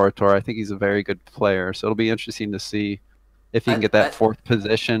faith in Roritor. I think he's a very good player, so it'll be interesting to see if he can get that 4th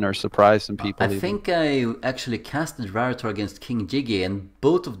position or surprise some people. I think I actually casted Roritor against King Jiggy, and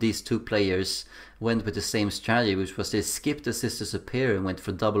both of these 2 players went with the same strategy, which was they skipped the Sister Superior and went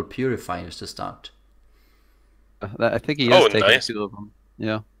for double Purifiers to start. I think he has taken 2 of them.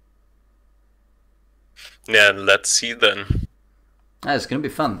 Yeah. Yeah, let's see then. It's gonna be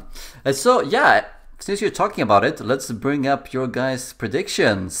fun. So yeah, since you're talking about it, let's bring up your guys'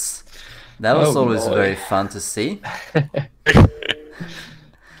 predictions. That was always very fun to see. Kind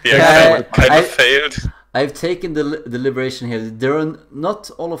of failed. I've taken the deliberation here. There are not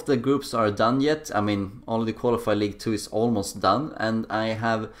all of the groups are done yet. I mean, only the Qualify League 2 is almost done, and I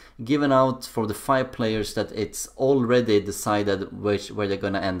have given out for the 5 players that it's already decided where they're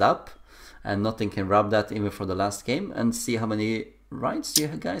gonna end up, and nothing can rub that even for the last game. And see how many rights you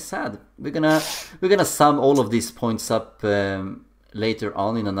guys had. We're gonna sum all of these points up later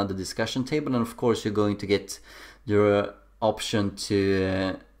on in another discussion table, and of course you're going to get your option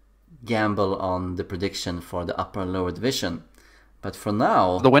to gamble on the prediction for the upper and lower division. But for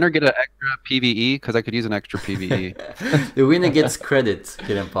now, the winner get an extra PVE, because I could use an extra PVE. The winner gets credit,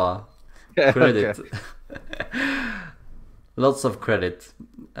 Kirenpa. Credit. Lots of credit.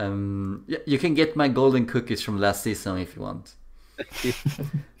 You can get my golden cookies from last season if you want.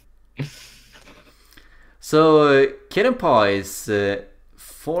 So Kirenpa is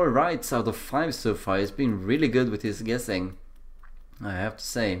 4 rights out of 5 so far. He's been really good with his guessing, I have to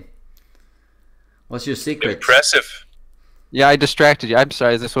say. What's your secret? Impressive. Yeah, I distracted you. I'm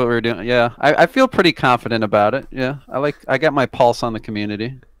sorry. Is this what we were doing? Yeah, I feel pretty confident about it. Yeah, I got my pulse on the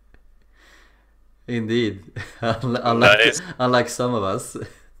community. Indeed. Nice. Unlike some of us.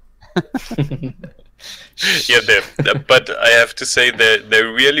 Yeah, but I have to say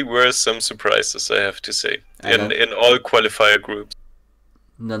there really were some surprises, I have to say, in all qualifier groups.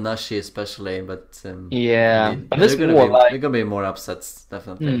 Nanashi especially, but yeah, but there are gonna be more upsets,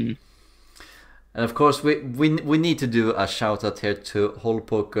 definitely. And of course, we need to do a shout out here to Hole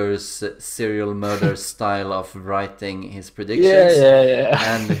Poker's serial murder style of writing his predictions.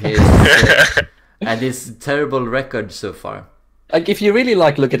 Yeah. And his terrible record so far. Like, if you really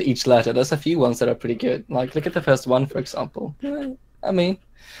look at each letter, there's a few ones that are pretty good. Like, look at the first one, for example. I mean,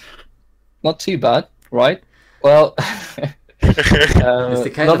 not too bad, right? Well, not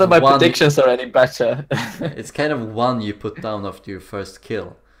that my predictions are any better. It's kind of one you put down after your first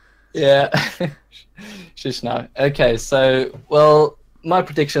kill. Yeah. Shush now. Okay, so, well, my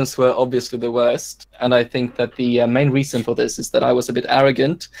predictions were obviously the worst, and I think that the main reason for this is that I was a bit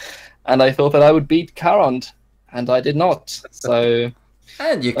arrogant, and I thought that I would beat Karond, and I did not. So,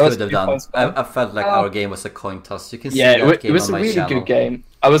 and you could have done. I felt like our game was a coin toss. You can see that game it was a really good game.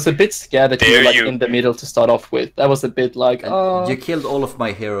 I was a bit scared that you were in the middle to start off with. That was a bit like, oh. You killed all of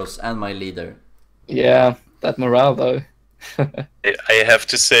my heroes and my leader. Yeah, that morale though. I have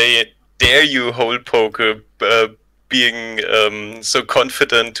to say, dare you, Hole Poker, being so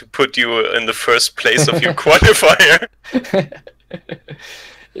confident to put you in the first place of your qualifier.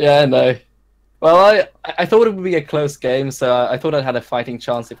 Yeah, no. Well, I thought it would be a close game, so I thought I had a fighting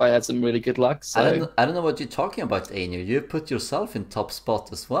chance if I had some really good luck. So. I don't know what you're talking about, Ainu. You put yourself in top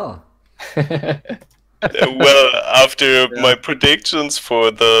spot as well. Well, after my predictions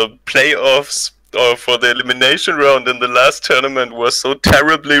for the playoffs or for the elimination round in the last tournament was so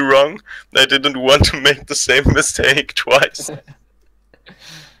terribly wrong, I didn't want to make the same mistake twice.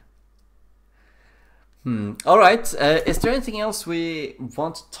 All right. Is there anything else we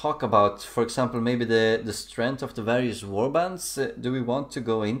want to talk about? For example, maybe the strength of the various warbands. Do we want to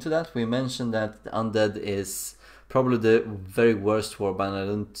go into that? We mentioned that Undead is probably the very worst warband. I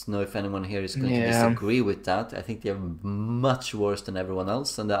don't know if anyone here is going to disagree with that. I think they are much worse than everyone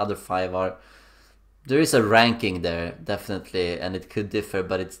else, and the other 5 are There is a ranking there, definitely, and it could differ,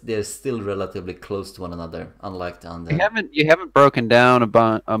 but they're still relatively close to one another, unlike the undead. You haven't broken down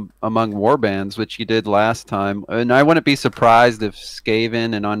among warbands, which you did last time, and I wouldn't be surprised if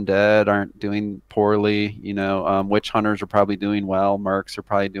Skaven and Undead aren't doing poorly. You know, Witch Hunters are probably doing well, Mercs are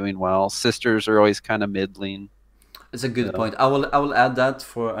probably doing well, Sisters are always kind of middling. It's a good point. I will add that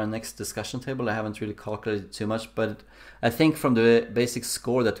for our next discussion table. I haven't really calculated too much, but I think from the basic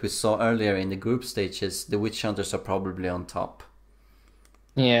score that we saw earlier in the group stages, the Witch Hunters are probably on top.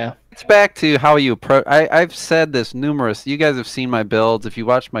 Yeah. It's back to how you approach. I've said this numerous. You guys have seen my builds. If you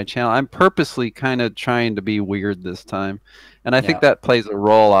watch my channel, I'm purposely kind of trying to be weird this time. And I think that plays a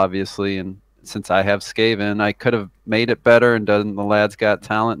role, obviously. And since I have Skaven, I could have made it better and done the Lads Got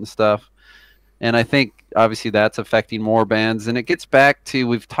Talent and stuff. And I think, obviously, that's affecting more bands. And it gets back to,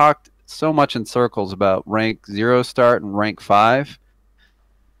 we've talked so much in circles about rank 0 start and rank 5.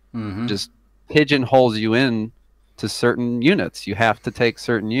 Mm-hmm. Just pigeonholes you in to certain units. You have to take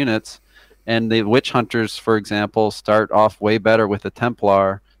certain units. And the Witch Hunters, for example, start off way better with a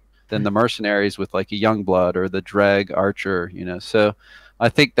Templar than the Mercenaries with like a Youngblood or the Dreg Archer, you know. So I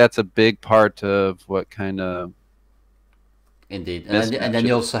think that's a big part of what kind of... Indeed, and then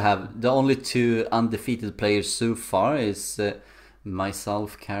you also have the only 2 undefeated players so far is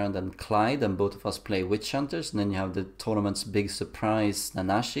myself, Karond, and Clyde, and both of us play Witch Hunters. And then you have the tournament's big surprise,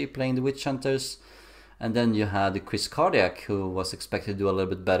 Nanashi, playing the Witch Hunters. And then you had Chris Cardiac, who was expected to do a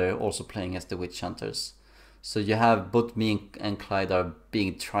little bit better, also playing as the Witch Hunters. So you have both me and Clyde are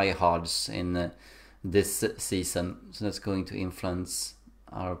being tryhards in this season. So that's going to influence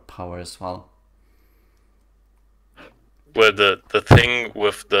our power as well. Well, the thing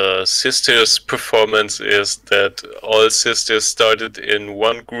with the Sisters performance is that all Sisters started in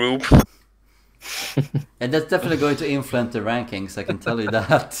one group. And that's definitely going to influence the rankings, I can tell you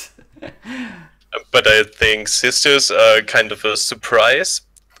that. But I think Sisters are kind of a surprise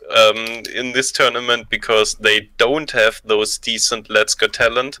in this tournament because they don't have those decent Let's Go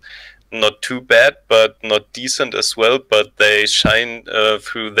talent. Not too bad, but not decent as well. But they shine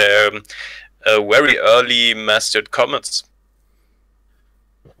through their very early mastered comets.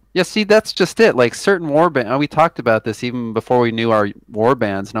 Yeah, see, that's just it. Like certain warbands, we talked about this even before we knew our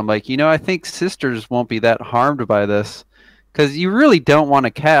warbands, and I'm like, you know, I think Sisters won't be that harmed by this, because you really don't want to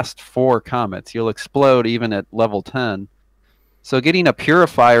cast 4 comets. You'll explode even at level 10. So getting a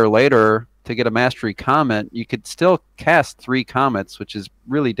Purifier later to get a Mastery Comet, you could still cast 3 comets, which is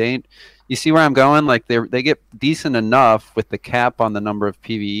really dangerous. You see where I'm going? Like they get decent enough with the cap on the number of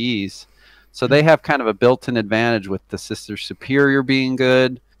PvEs. So they have kind of a built-in advantage with the Sister Superior being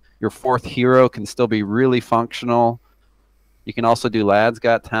good. Your 4th hero can still be really functional. You can also do Lads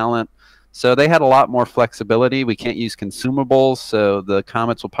Got Talent. So they had a lot more flexibility. We can't use consumables, so the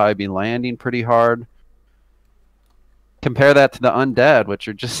comets will probably be landing pretty hard. Compare that to the Undead, which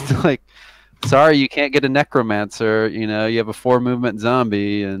are just like, sorry, you can't get a Necromancer. You know, you have a 4-movement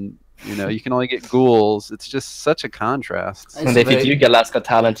zombie, and you know, you can only get ghouls. It's just such a contrast. And if you do get Lads Got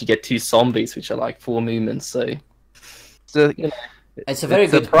Talent, you get 2 zombies, which are like 4 movements. So, you know, it's a very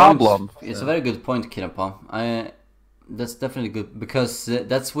good problem. It's a very good point, Kirapa. That's definitely good because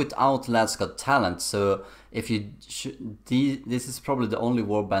that's without Lads Got Talent. So if you this is probably the only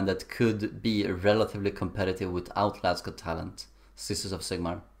warband that could be relatively competitive without Lads Got Talent. Sisters of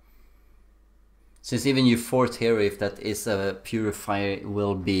Sigmar. Since even your 4th hero, if that is a Purifier,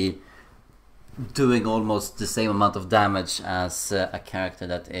 will be doing almost the same amount of damage as a character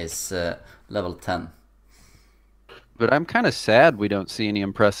that is level 10. But I'm kind of sad we don't see any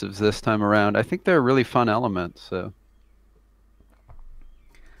impressives this time around. I think they're a really fun element. So.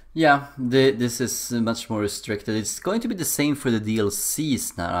 Yeah, this is much more restricted. It's going to be the same for the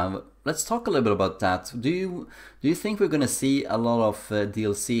DLCs now. Let's talk a little bit about that. Do you think we're going to see a lot of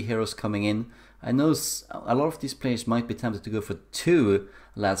DLC heroes coming in? I know a lot of these players might be tempted to go for 2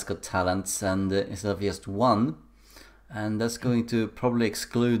 Lads Got Talents and instead of just 1. And that's going to probably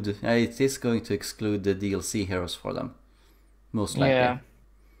exclude... it is going to exclude the DLC heroes for them. Most likely. Yeah.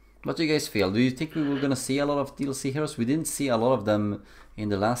 What do you guys feel? Do you think we were going to see a lot of DLC heroes? We didn't see a lot of them in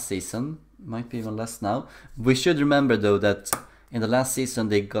the last season. Might be even less now. We should remember though that in the last season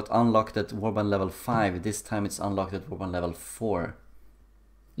they got unlocked at Warband level 5. This time it's unlocked at Warband level 4.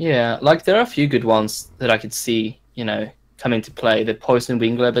 Yeah, like there are a few good ones that I could see, you know, come into play. The Poison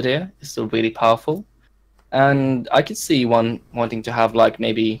Wing Levidator is still really powerful. And I could see one wanting to have like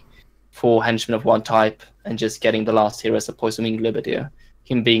maybe 4 henchmen of one type and just getting the last hero as a Poison Wing Levidator.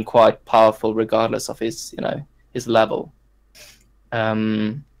 Him being quite powerful regardless of his, you know, his level.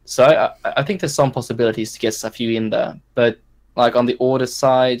 So I think there's some possibilities to get a few in there. But like on the order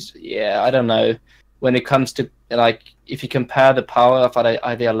side, yeah, I don't know. when it comes to, like, if you compare the power of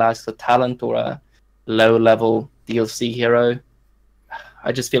either a last talent or a low-level DLC hero,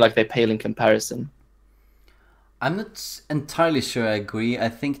 I just feel like they pale in comparison. I'm not entirely sure I agree. I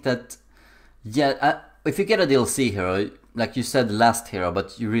think that, yeah, if you get a DLC hero, like you said, the last hero,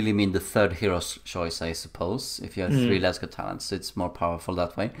 but you really mean the third hero's choice, I suppose. If you have 3 Let's Go talents, it's more powerful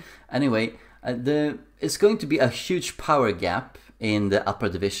that way. Anyway, it's going to be a huge power gap in the upper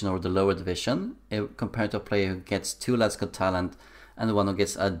division or the lower division compared to a player who gets 2 Let's Go talent and the one who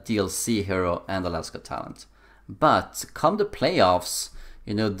gets a DLC hero and a Let's Go talent. But come the playoffs,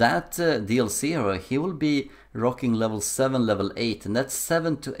 you know, that DLC hero, he will be rocking level 7, level 8, and that's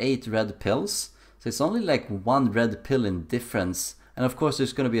 7 to 8 red pills. So it's only like 1 red pill in difference. And of course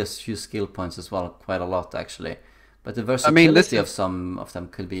there's going to be a few skill points as well, quite a lot actually. But the versatility of some of them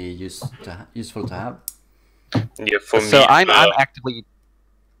could be useful to have. Yeah, for me. So I'm actively.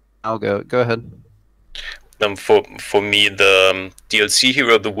 I'll go. Go ahead. For me, the DLC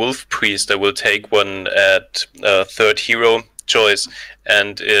hero, the Wolf Priest, I will take one at third hero choice,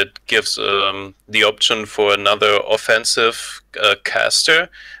 and it gives the option for another offensive caster.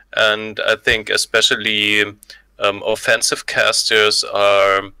 And I think especially offensive casters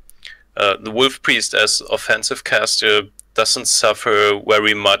are the Wolf Priest as offensive caster doesn't suffer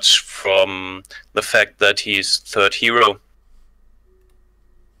very much from the fact that he's third hero.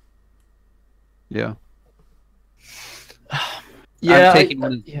 Yeah. Yeah,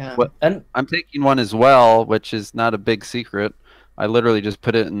 I'm taking one as well, which is not a big secret. I literally just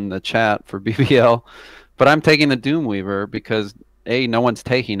put it in the chat for BBL, but I'm taking the Doomweaver because A, no one's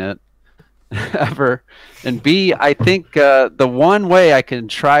taking it ever, and B, I think the one way I can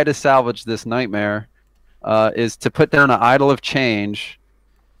try to salvage this nightmare is to put down an Idol of Change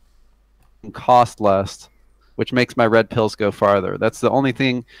and cost less, which makes my red pills go farther. That's the only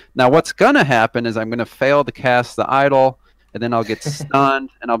thing. Now, what's gonna happen is I'm gonna fail to cast the Idol, and then I'll get stunned,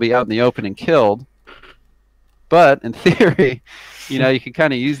 and I'll be out in the open and killed. But in theory, you know, you can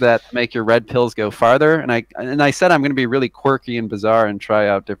kind of use that to make your red pills go farther. And I said I'm going to be really quirky and bizarre and try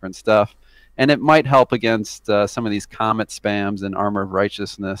out different stuff, and it might help against some of these comet spams and Armor of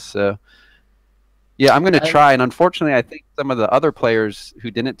Righteousness. So yeah, I'm going to try. And unfortunately, I think some of the other players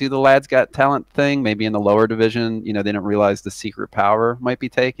who didn't do the Lads Got Talent thing, maybe in the lower division, you know, they didn't realize the secret power might be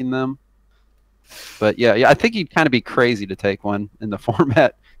taking them. But yeah, I think you'd kind of be crazy to take one in the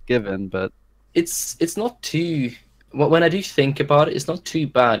format given, but it's not too. When I do think about it, it's not too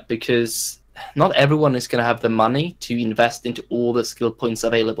bad because not everyone is going to have the money to invest into all the skill points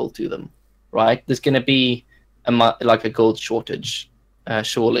available to them, right? There's going to be like a gold shortage,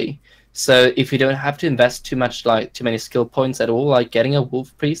 surely. So if you don't have to invest too many skill points at all, like getting a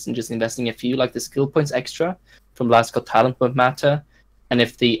Wolf Priest and just investing a few, like the skill points extra from Last Got Talent won't matter. And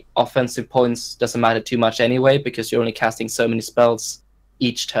if the offensive points doesn't matter too much anyway, because you're only casting so many spells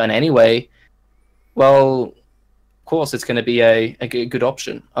each turn anyway, well, of course it's going to be a good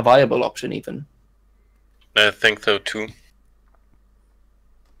option, a viable option even. I think so too.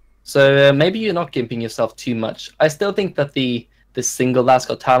 So maybe you're not gimping yourself too much. I still think that the single Last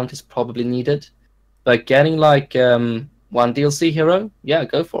Got Talent is probably needed, but getting like one DLC hero, yeah,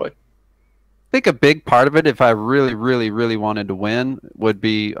 go for it. I think a big part of it, if I really, really, really wanted to win, would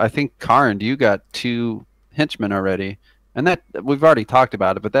be, I think, Karond, you got 2 henchmen already. And that, we've already talked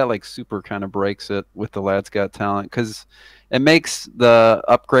about it, but that like super kind of breaks it with the Lads Got Talent, because it makes the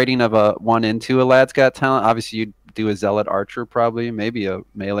upgrading of a one into a Lads Got Talent, obviously you'd do a Zealot Archer probably, maybe a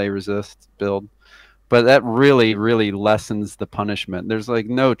melee resist build, but that really, really lessens the punishment. There's like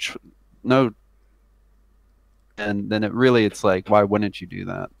no, and then it's like, why wouldn't you do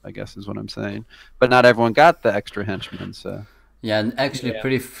that, I guess is what I'm saying. But not everyone got the extra henchmen, so. Yeah, and actually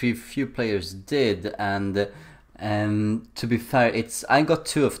pretty few players did, and to be fair, I got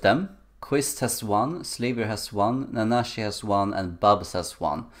 2 of them. Quist has 1, Slaver has 1, Nanashi has 1, and Bubs has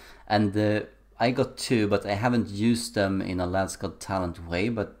 1. And I got 2, but I haven't used them in a Lads Got Talent way,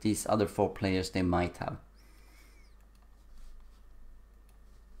 but these other 4 players, they might have.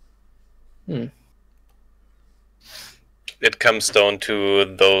 It comes down to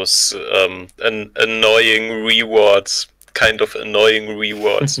those annoying rewards, kind of annoying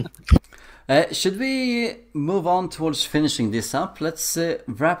rewards. Should we move on towards finishing this up? Let's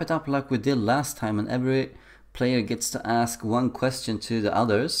wrap it up like we did last time, and every player gets to ask one question to the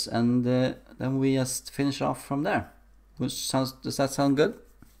others, and then we just finish off from there. Does that sound good?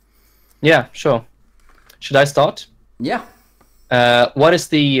 Yeah, sure. Should I start? Yeah. What is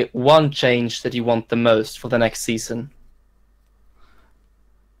the one change that you want the most for the next season?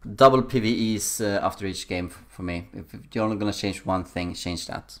 Double PvEs after each game for me. If you're only going to change one thing, change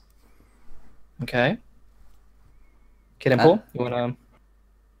that. Okay. Kid and Paul, you wanna?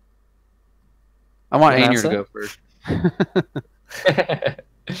 I want Ainier to go first.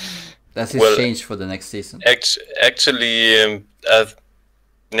 That's his change for the next season. Actually,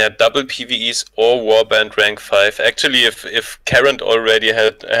 yeah, double PVEs or Warband rank 5. Actually, if Karond already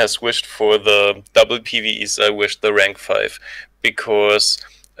has wished for the double PVEs, I wish the rank 5, because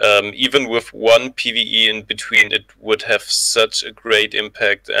even with one PVE in between, it would have such a great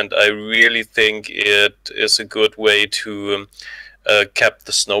impact, and I really think it is a good way to cap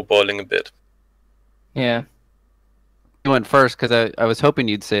the snowballing a bit. Yeah. You went first because I was hoping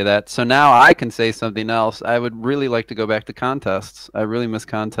you'd say that. So now I can say something else. I would really like to go back to contests. I really miss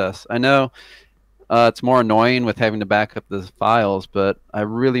contests. I know it's more annoying with having to back up the files, but I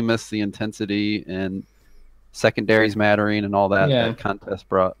really miss the intensity and secondaries mattering and all that that contest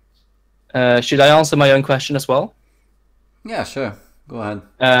brought. Should I answer my own question as well? Yeah, sure. Go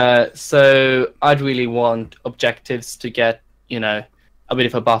ahead. So I'd really want objectives to get, you know, a bit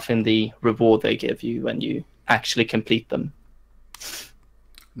of a buff in the reward they give you when you actually complete them.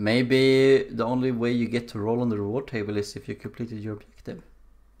 Maybe the only way you get to roll on the reward table is if you completed your objective.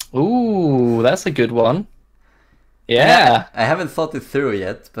 Ooh, that's a good one. Yeah. I haven't thought it through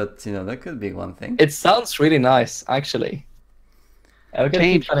yet, but you know, that could be one thing. It sounds really nice, actually.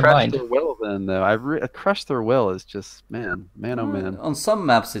 Change Crush Their Will then, though. Crush Their Will is just, man, oh man. On some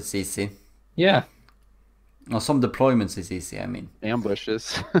maps it's easy. Yeah. On some deployments it's easy, I mean.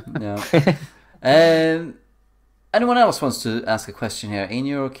 Ambushes. Yeah. Anyone else wants to ask a question here?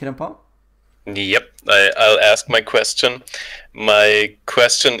 Ainier or Kid and Paul? Yep, I'll ask my question. My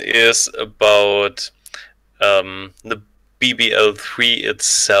question is about the BBL3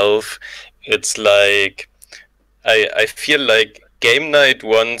 itself. It's like, I feel like Game Night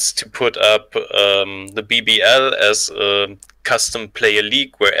wants to put up the BBL as a custom player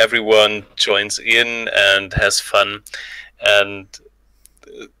league where everyone joins in and has fun. And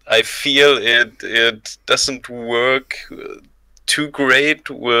I feel it doesn't work too great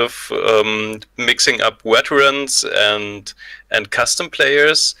with mixing up veterans and custom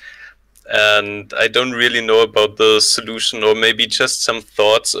players, and I don't really know about the solution, or maybe just some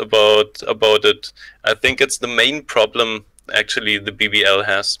thoughts about it. I think it's the main problem actually the BBL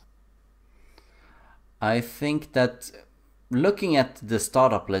has. I think that looking at the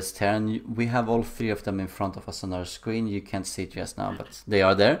startup list here, and we have all three of them in front of us on our screen. You can't see it just now, but they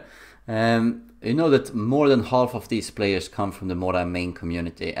are there. You know that more than half of these players come from the Mordheim main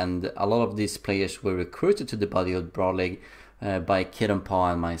community, and a lot of these players were recruited to the Bodyhood Brawl League by Kid and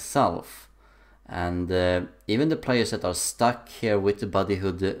Paw and myself. And even the players that are stuck here with the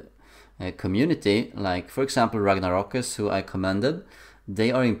Bodyhood community, like for example Ragnarokis, who I commended,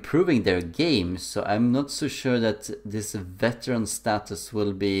 they are improving their game, so I'm not so sure that this veteran status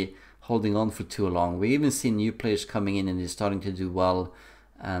will be holding on for too long. We even see new players coming in and they're starting to do well,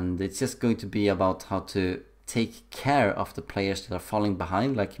 and it's just going to be about how to take care of the players that are falling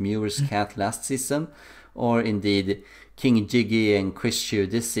behind, like Muir's Cat last season, or indeed King Jiggy and Chris Shear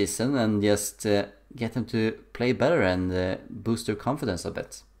this season, and just get them to play better and boost their confidence a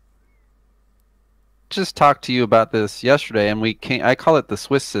bit. Just talked to you about this yesterday, and I call it the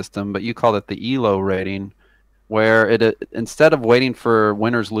Swiss system, but you call it the ELO rating, where instead of waiting for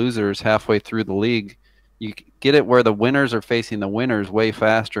winners losers halfway through the league, you get it where the winners are facing the winners way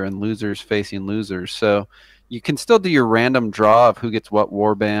faster and losers facing losers. So you can still do your random draw of who gets what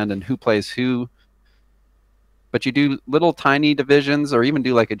warband and who plays who, but you do little tiny divisions, or even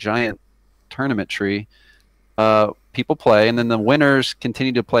do like a giant tournament tree. People play, and then the winners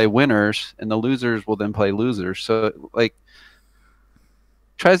continue to play winners, and the losers will then play losers. So like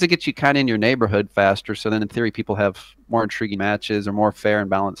tries to get you kind of in your neighborhood faster, so then in theory people have more intriguing matches or more fair and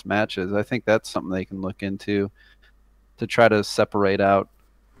balanced matches. I think that's something they can look into to try to separate out,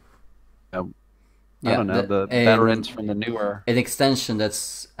 I don't know, the veterans from the newer. An extension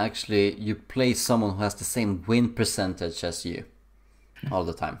that's actually you play someone who has the same win percentage as you all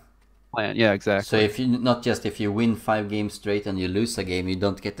the time. Yeah, exactly. So if you not just if you win 5 games straight and you lose a game, you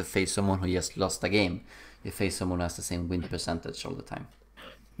don't get to face someone who just lost a game. You face someone who has the same win percentage all the time.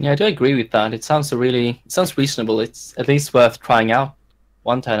 Yeah, I do agree with that. It sounds reasonable. It's at least worth trying out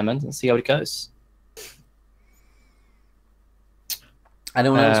one tournament and see how it goes.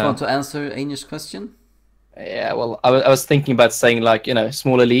 Anyone else want to answer Ainier's question? Yeah, well, I was thinking about saying like, you know,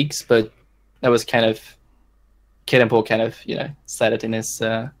 smaller leagues, but that was kind of Kid and Paul kind of, you know, said it in his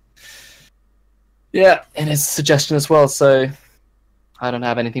in his suggestion as well. So I don't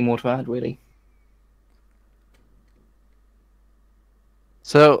have anything more to add really.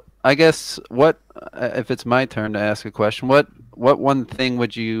 So I guess what if it's my turn to ask a question? What one thing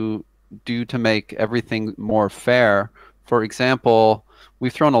would you do to make everything more fair. For example,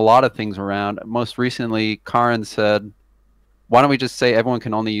 we've thrown a lot of things around. Most recently, Karond said, why don't we just say everyone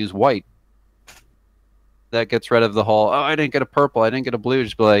can only use white? That gets rid of the whole, oh, I didn't get a purple, I didn't get a blue.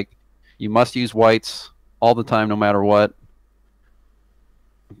 Just be like, you must use whites all the time, no matter what.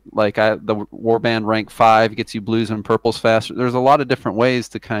 Like the warband rank 5 gets you blues and purples faster. There's a lot of different ways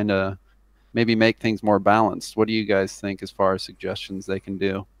to kind of maybe make things more balanced. What do you guys think as far as suggestions they can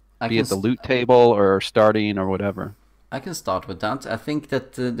do? Be it the loot table or starting or whatever. I can start with that. I think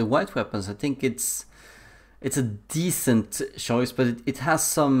that the white weapons, I think it's a decent choice, but it has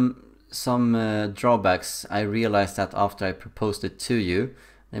some drawbacks. I realized that after I proposed it to you.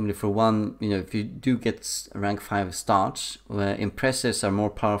 Namely, for one, if you do get rank 5 starts, impressives are more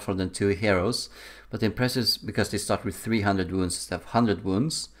powerful than 2 heroes. But impressives, because they start with 300 wounds instead of 100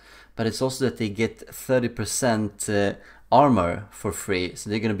 wounds. But it's also that they get 30% armor for free. So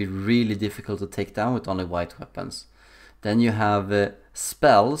they're going to be really difficult to take down with only white weapons. Then you have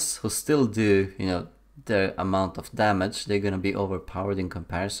spells who still do, their amount of damage. They're going to be overpowered in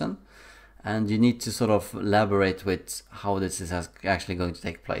comparison. And you need to sort of elaborate with how this is actually going to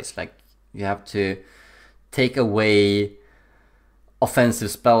take place. Like, you have to take away offensive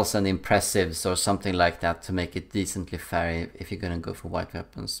spells and impressives or something like that to make it decently fair if you're going to go for white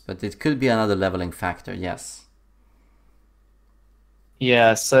weapons. But it could be another leveling factor, yes.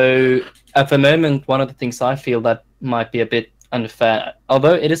 Yeah, so at the moment, one of the things I feel that might be a bit unfair,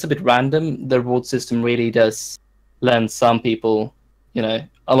 although it is a bit random, the reward system really does lend some people,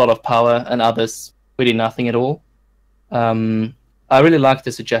 a lot of power and others really nothing at all. I really like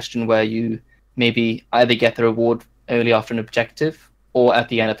the suggestion where you maybe either get the reward only after an objective or at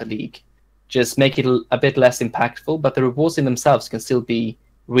the end of the league. Just make it a bit less impactful, but the rewards in themselves can still be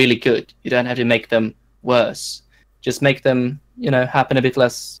really good. You don't have to make them worse. Just make them, happen a bit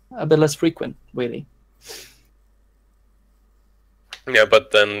less frequent, really. Yeah,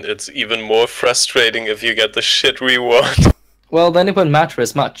 but then it's even more frustrating if you get the shit reward. Well, then it won't matter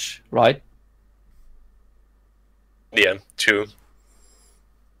as much, right? Yeah, true.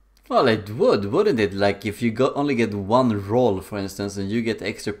 Well, it would, wouldn't it? Like, if you only get one roll, for instance, and you get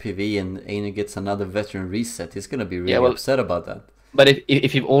extra PV and Aina gets another veteran reset, he's going to be really upset about that. But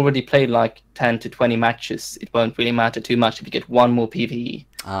if you've already played like 10 to 20 matches, it won't really matter too much if you get one more PvE.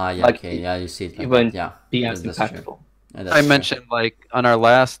 Ah, yeah, okay, yeah, you see it. It won't be as impactful. Yeah, I mentioned, like, on our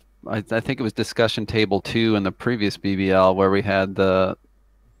last, I think it was discussion table 2 in the previous BBL, where we had the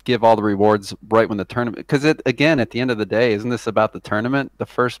give all the rewards right when the tournament, because again, at the end of the day, isn't this about the tournament? The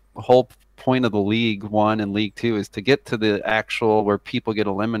first whole point of the League 1 and League 2 is to get to the actual where people get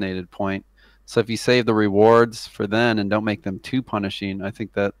eliminated point. So if you save the rewards for then and don't make them too punishing, I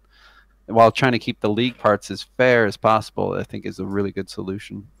think that while trying to keep the league parts as fair as possible, I think is a really good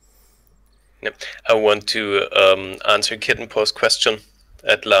solution. Yeah. I want to answer Kitten Paw's question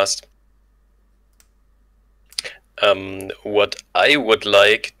at last. What I would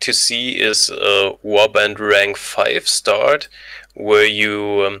like to see is a Warband rank 5 start where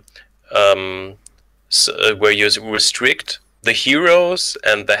you restrict the heroes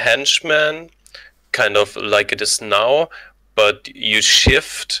and the henchmen, kind of like it is now, but you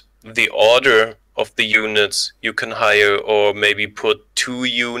shift the order of the units you can hire, or maybe put 2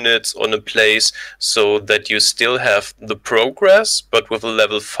 units on a place so that you still have the progress, but with a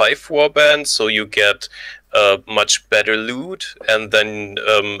level 5 warband, so you get much better loot, and then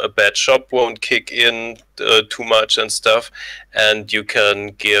a bad shop won't kick in too much and stuff, and you can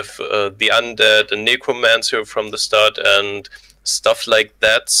give the undead a necromancer from the start and stuff like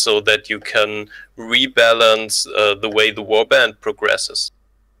that, so that you can rebalance the way the warband progresses.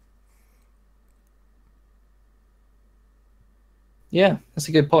 Yeah, that's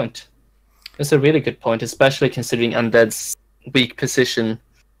a good point. That's a really good point, especially considering undead's weak position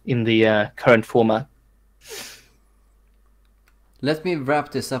in the current format. Let me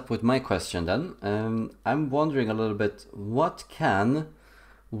wrap this up with my question then. I'm wondering a little bit, what can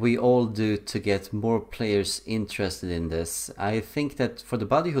we all do to get more players interested in this? I think that for the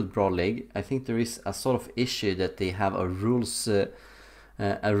Bodyhood Brawl League, I think there is a sort of issue that they have a rules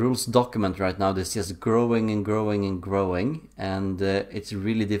document right now that's just growing and growing and growing, and it's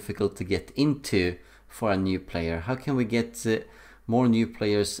really difficult to get into for a new player. How can we get more new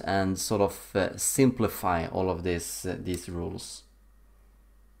players and sort of simplify all of these rules?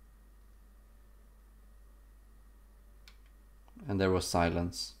 And there was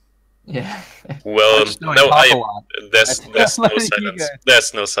silence. Yeah. Well, there's no silence.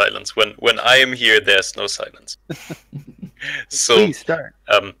 There's no silence. When I am here, there's no silence. So, please start.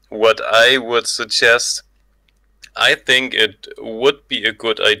 What I would suggest, I think it would be a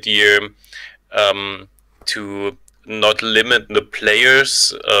good idea to not limit the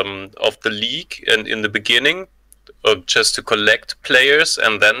players of the league and in the beginning, or just to collect players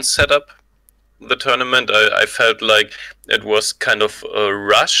and then set up the tournament. I felt like it was kind of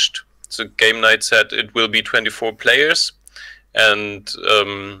rushed. So Game Night said it will be 24 players, and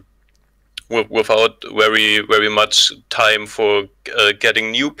without very much time for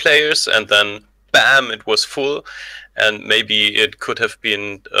getting new players, and then bam, it was full. And maybe it could have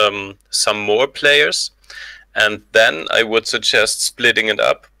been some more players. And then I would suggest splitting it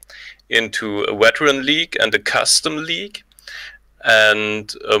up into a veteran league and a custom league,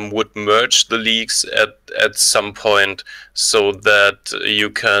 and would merge the leagues at some point, so that you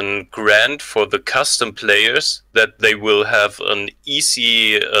can grant for the custom players that they will have an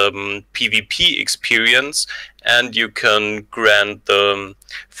easy PvP experience, and you can grant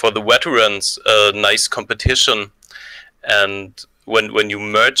for the veterans a nice competition. And when you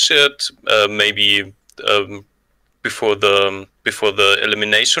merge it, maybe before the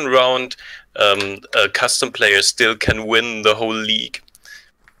elimination round, a custom player still can win the whole league.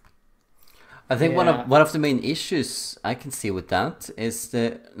 I think one of the main issues I can see with that is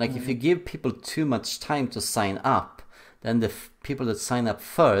that, like, if you give people too much time to sign up, then the people that sign up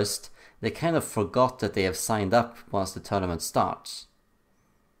first, they kind of forgot that they have signed up once the tournament starts.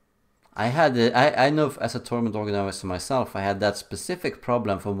 I know as a tournament organizer myself, I had that specific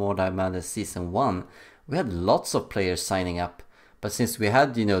problem for Mordheim Madness Season 1. We had lots of players signing up, but since we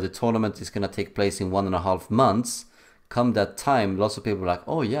had, the tournament is going to take place in 1.5 months, come that time, lots of people were like,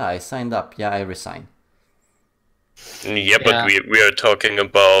 oh yeah, I signed up, yeah, I resign. Yeah, but we are talking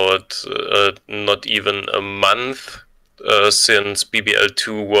about not even a month since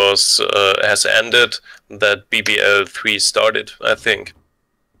BBL2 has ended, that BBL3 started, I think.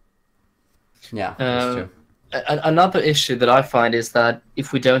 Yeah, that's true. Another issue that I find is that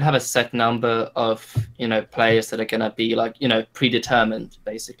if we don't have a set number of players that are going to be like predetermined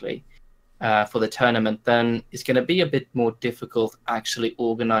basically for the tournament, then it's going to be a bit more difficult actually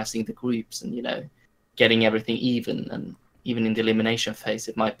organizing the groups and getting everything even, and even in the elimination phase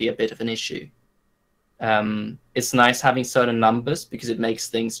it might be a bit of an issue. It's nice having certain numbers because it makes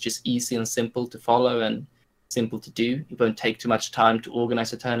things just easy and simple to follow and simple to do. It won't take too much time to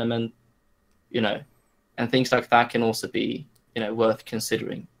organize a tournament, and things like that can also be, worth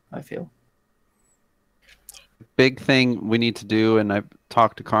considering, I feel. Big thing we need to do, and I've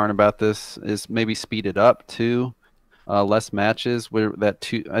talked to Karond about this, is maybe speed it up too. Less matches.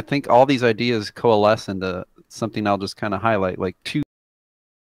 I think all these ideas coalesce into something I'll just kind of highlight, like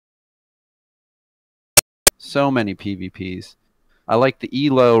so many PvPs. I like the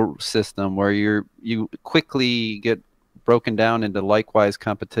ELO system where you quickly get broken down into likewise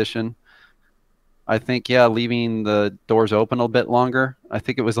competition. I think, leaving the doors open a bit longer. I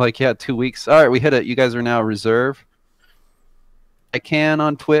think it was like, 2 weeks. All right, we hit it. You guys are now reserve. I can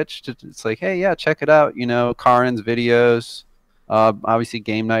on Twitch. It's like, hey, check it out. Karond's videos. Obviously,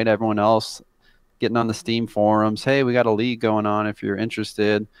 Game Night, everyone else getting on the Steam forums. Hey, we got a league going on if you're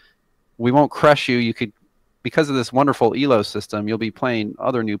interested. We won't crush you. You could, because of this wonderful ELO system, you'll be playing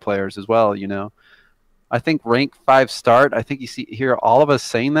other new players as well, I think rank 5 start, I think you hear all of us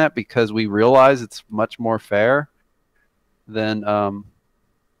saying that because we realize it's much more fair than and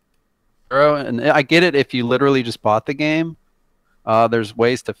I get it if you literally just bought the game. There's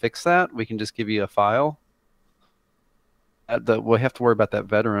ways to fix that. We can just give you a file. We'll have to worry about that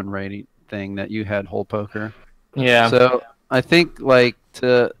veteran rating thing that you had, Whole Poker. Yeah. So I think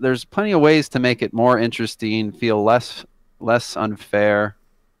there's plenty of ways to make it more interesting, feel less unfair.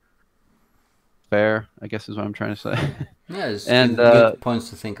 Fair, I guess is what I'm trying to say. Yeah, it's good points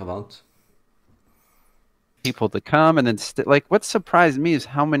to think about. People to come, and then what surprised me is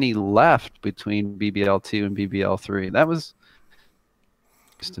how many left between BBL2 and BBL3. That was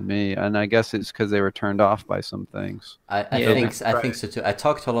to me, and I guess it's because they were turned off by some things. I think so too. I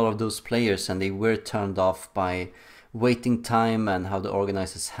talked to a lot of those players, and they were turned off by waiting time and how the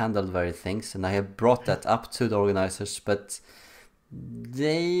organizers handled various things. And I have brought that up to the organizers, but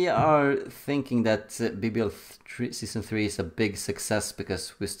they are thinking that BBL3 Season 3 is a big success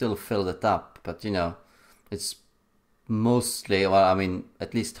because we still filled it up. But, it's mostly,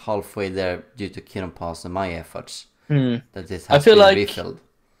 at least halfway there due to Karond Pass and my efforts that this has been refilled.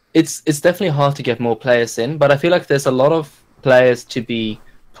 It's definitely hard to get more players in, but I feel like there's a lot of players to be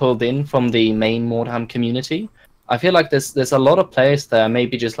pulled in from the main Mordheim community. I feel like there's a lot of players there,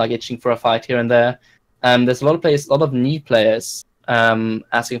 maybe just like itching for a fight here and there. There's a lot of new players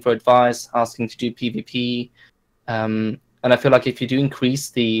asking for advice, asking to do PvP, and I feel like if you do increase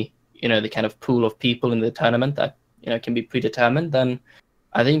the the kind of pool of people in the tournament, that can be predetermined, then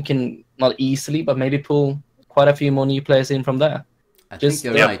I think you can not easily, but maybe pull quite a few more new players in from there. I think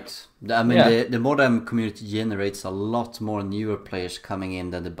you're right. I mean, the Mordheim community generates a lot more newer players coming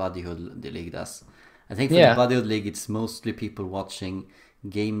in than the Bodyhood League does. I think for the Bodyhood League, it's mostly people watching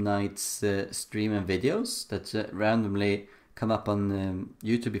game nights, stream and videos that randomly come up on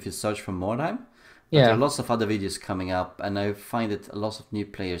YouTube if you search for Mordheim. But there are lots of other videos coming up, and I find that a lot of new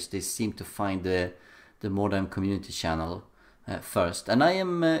players, they seem to find the Mordheim community channel first. And I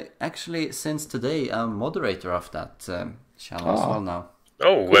am actually, since today, a moderator of that channel as well now.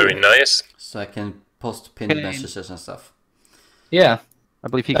 Oh, cool. Very nice. So I can post pinned messages and stuff. Yeah. I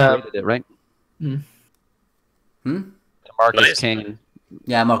believe he created it, right? Marcus Kane.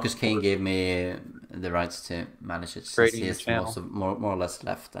 Yeah, Marcus Kane gave me the rights to manage it. Since he has more or less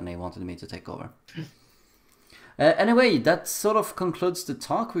left, and he wanted me to take over. Anyway, that sort of concludes the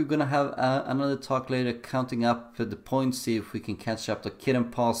talk. We're going to have another talk later, counting up the points, see if we can catch up to Kid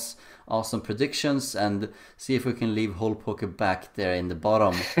and Paul's awesome predictions, and see if we can leave Whole Poker back there in the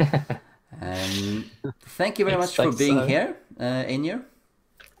bottom. Thank you very much for being here, Einir.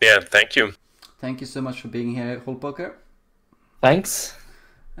 Yeah, thank you. Thank you so much for being here, Whole Poker. Thanks.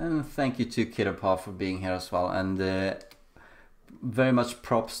 And thank you to Kid and Paul for being here as well. And very much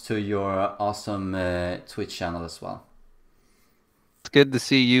props to your awesome Twitch channel as well. It's good to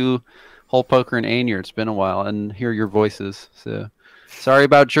see you, Whole Poker and Einir. It's been a while, and hear your voices. So sorry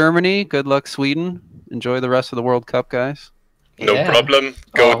about Germany. Good luck, Sweden. Enjoy the rest of the World Cup, guys. No problem.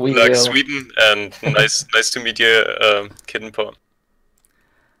 Go luck, Sweden, and nice to meet you, Kid and Paul.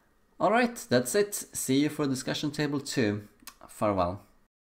 All right, that's it. See you for discussion table 2. Farewell.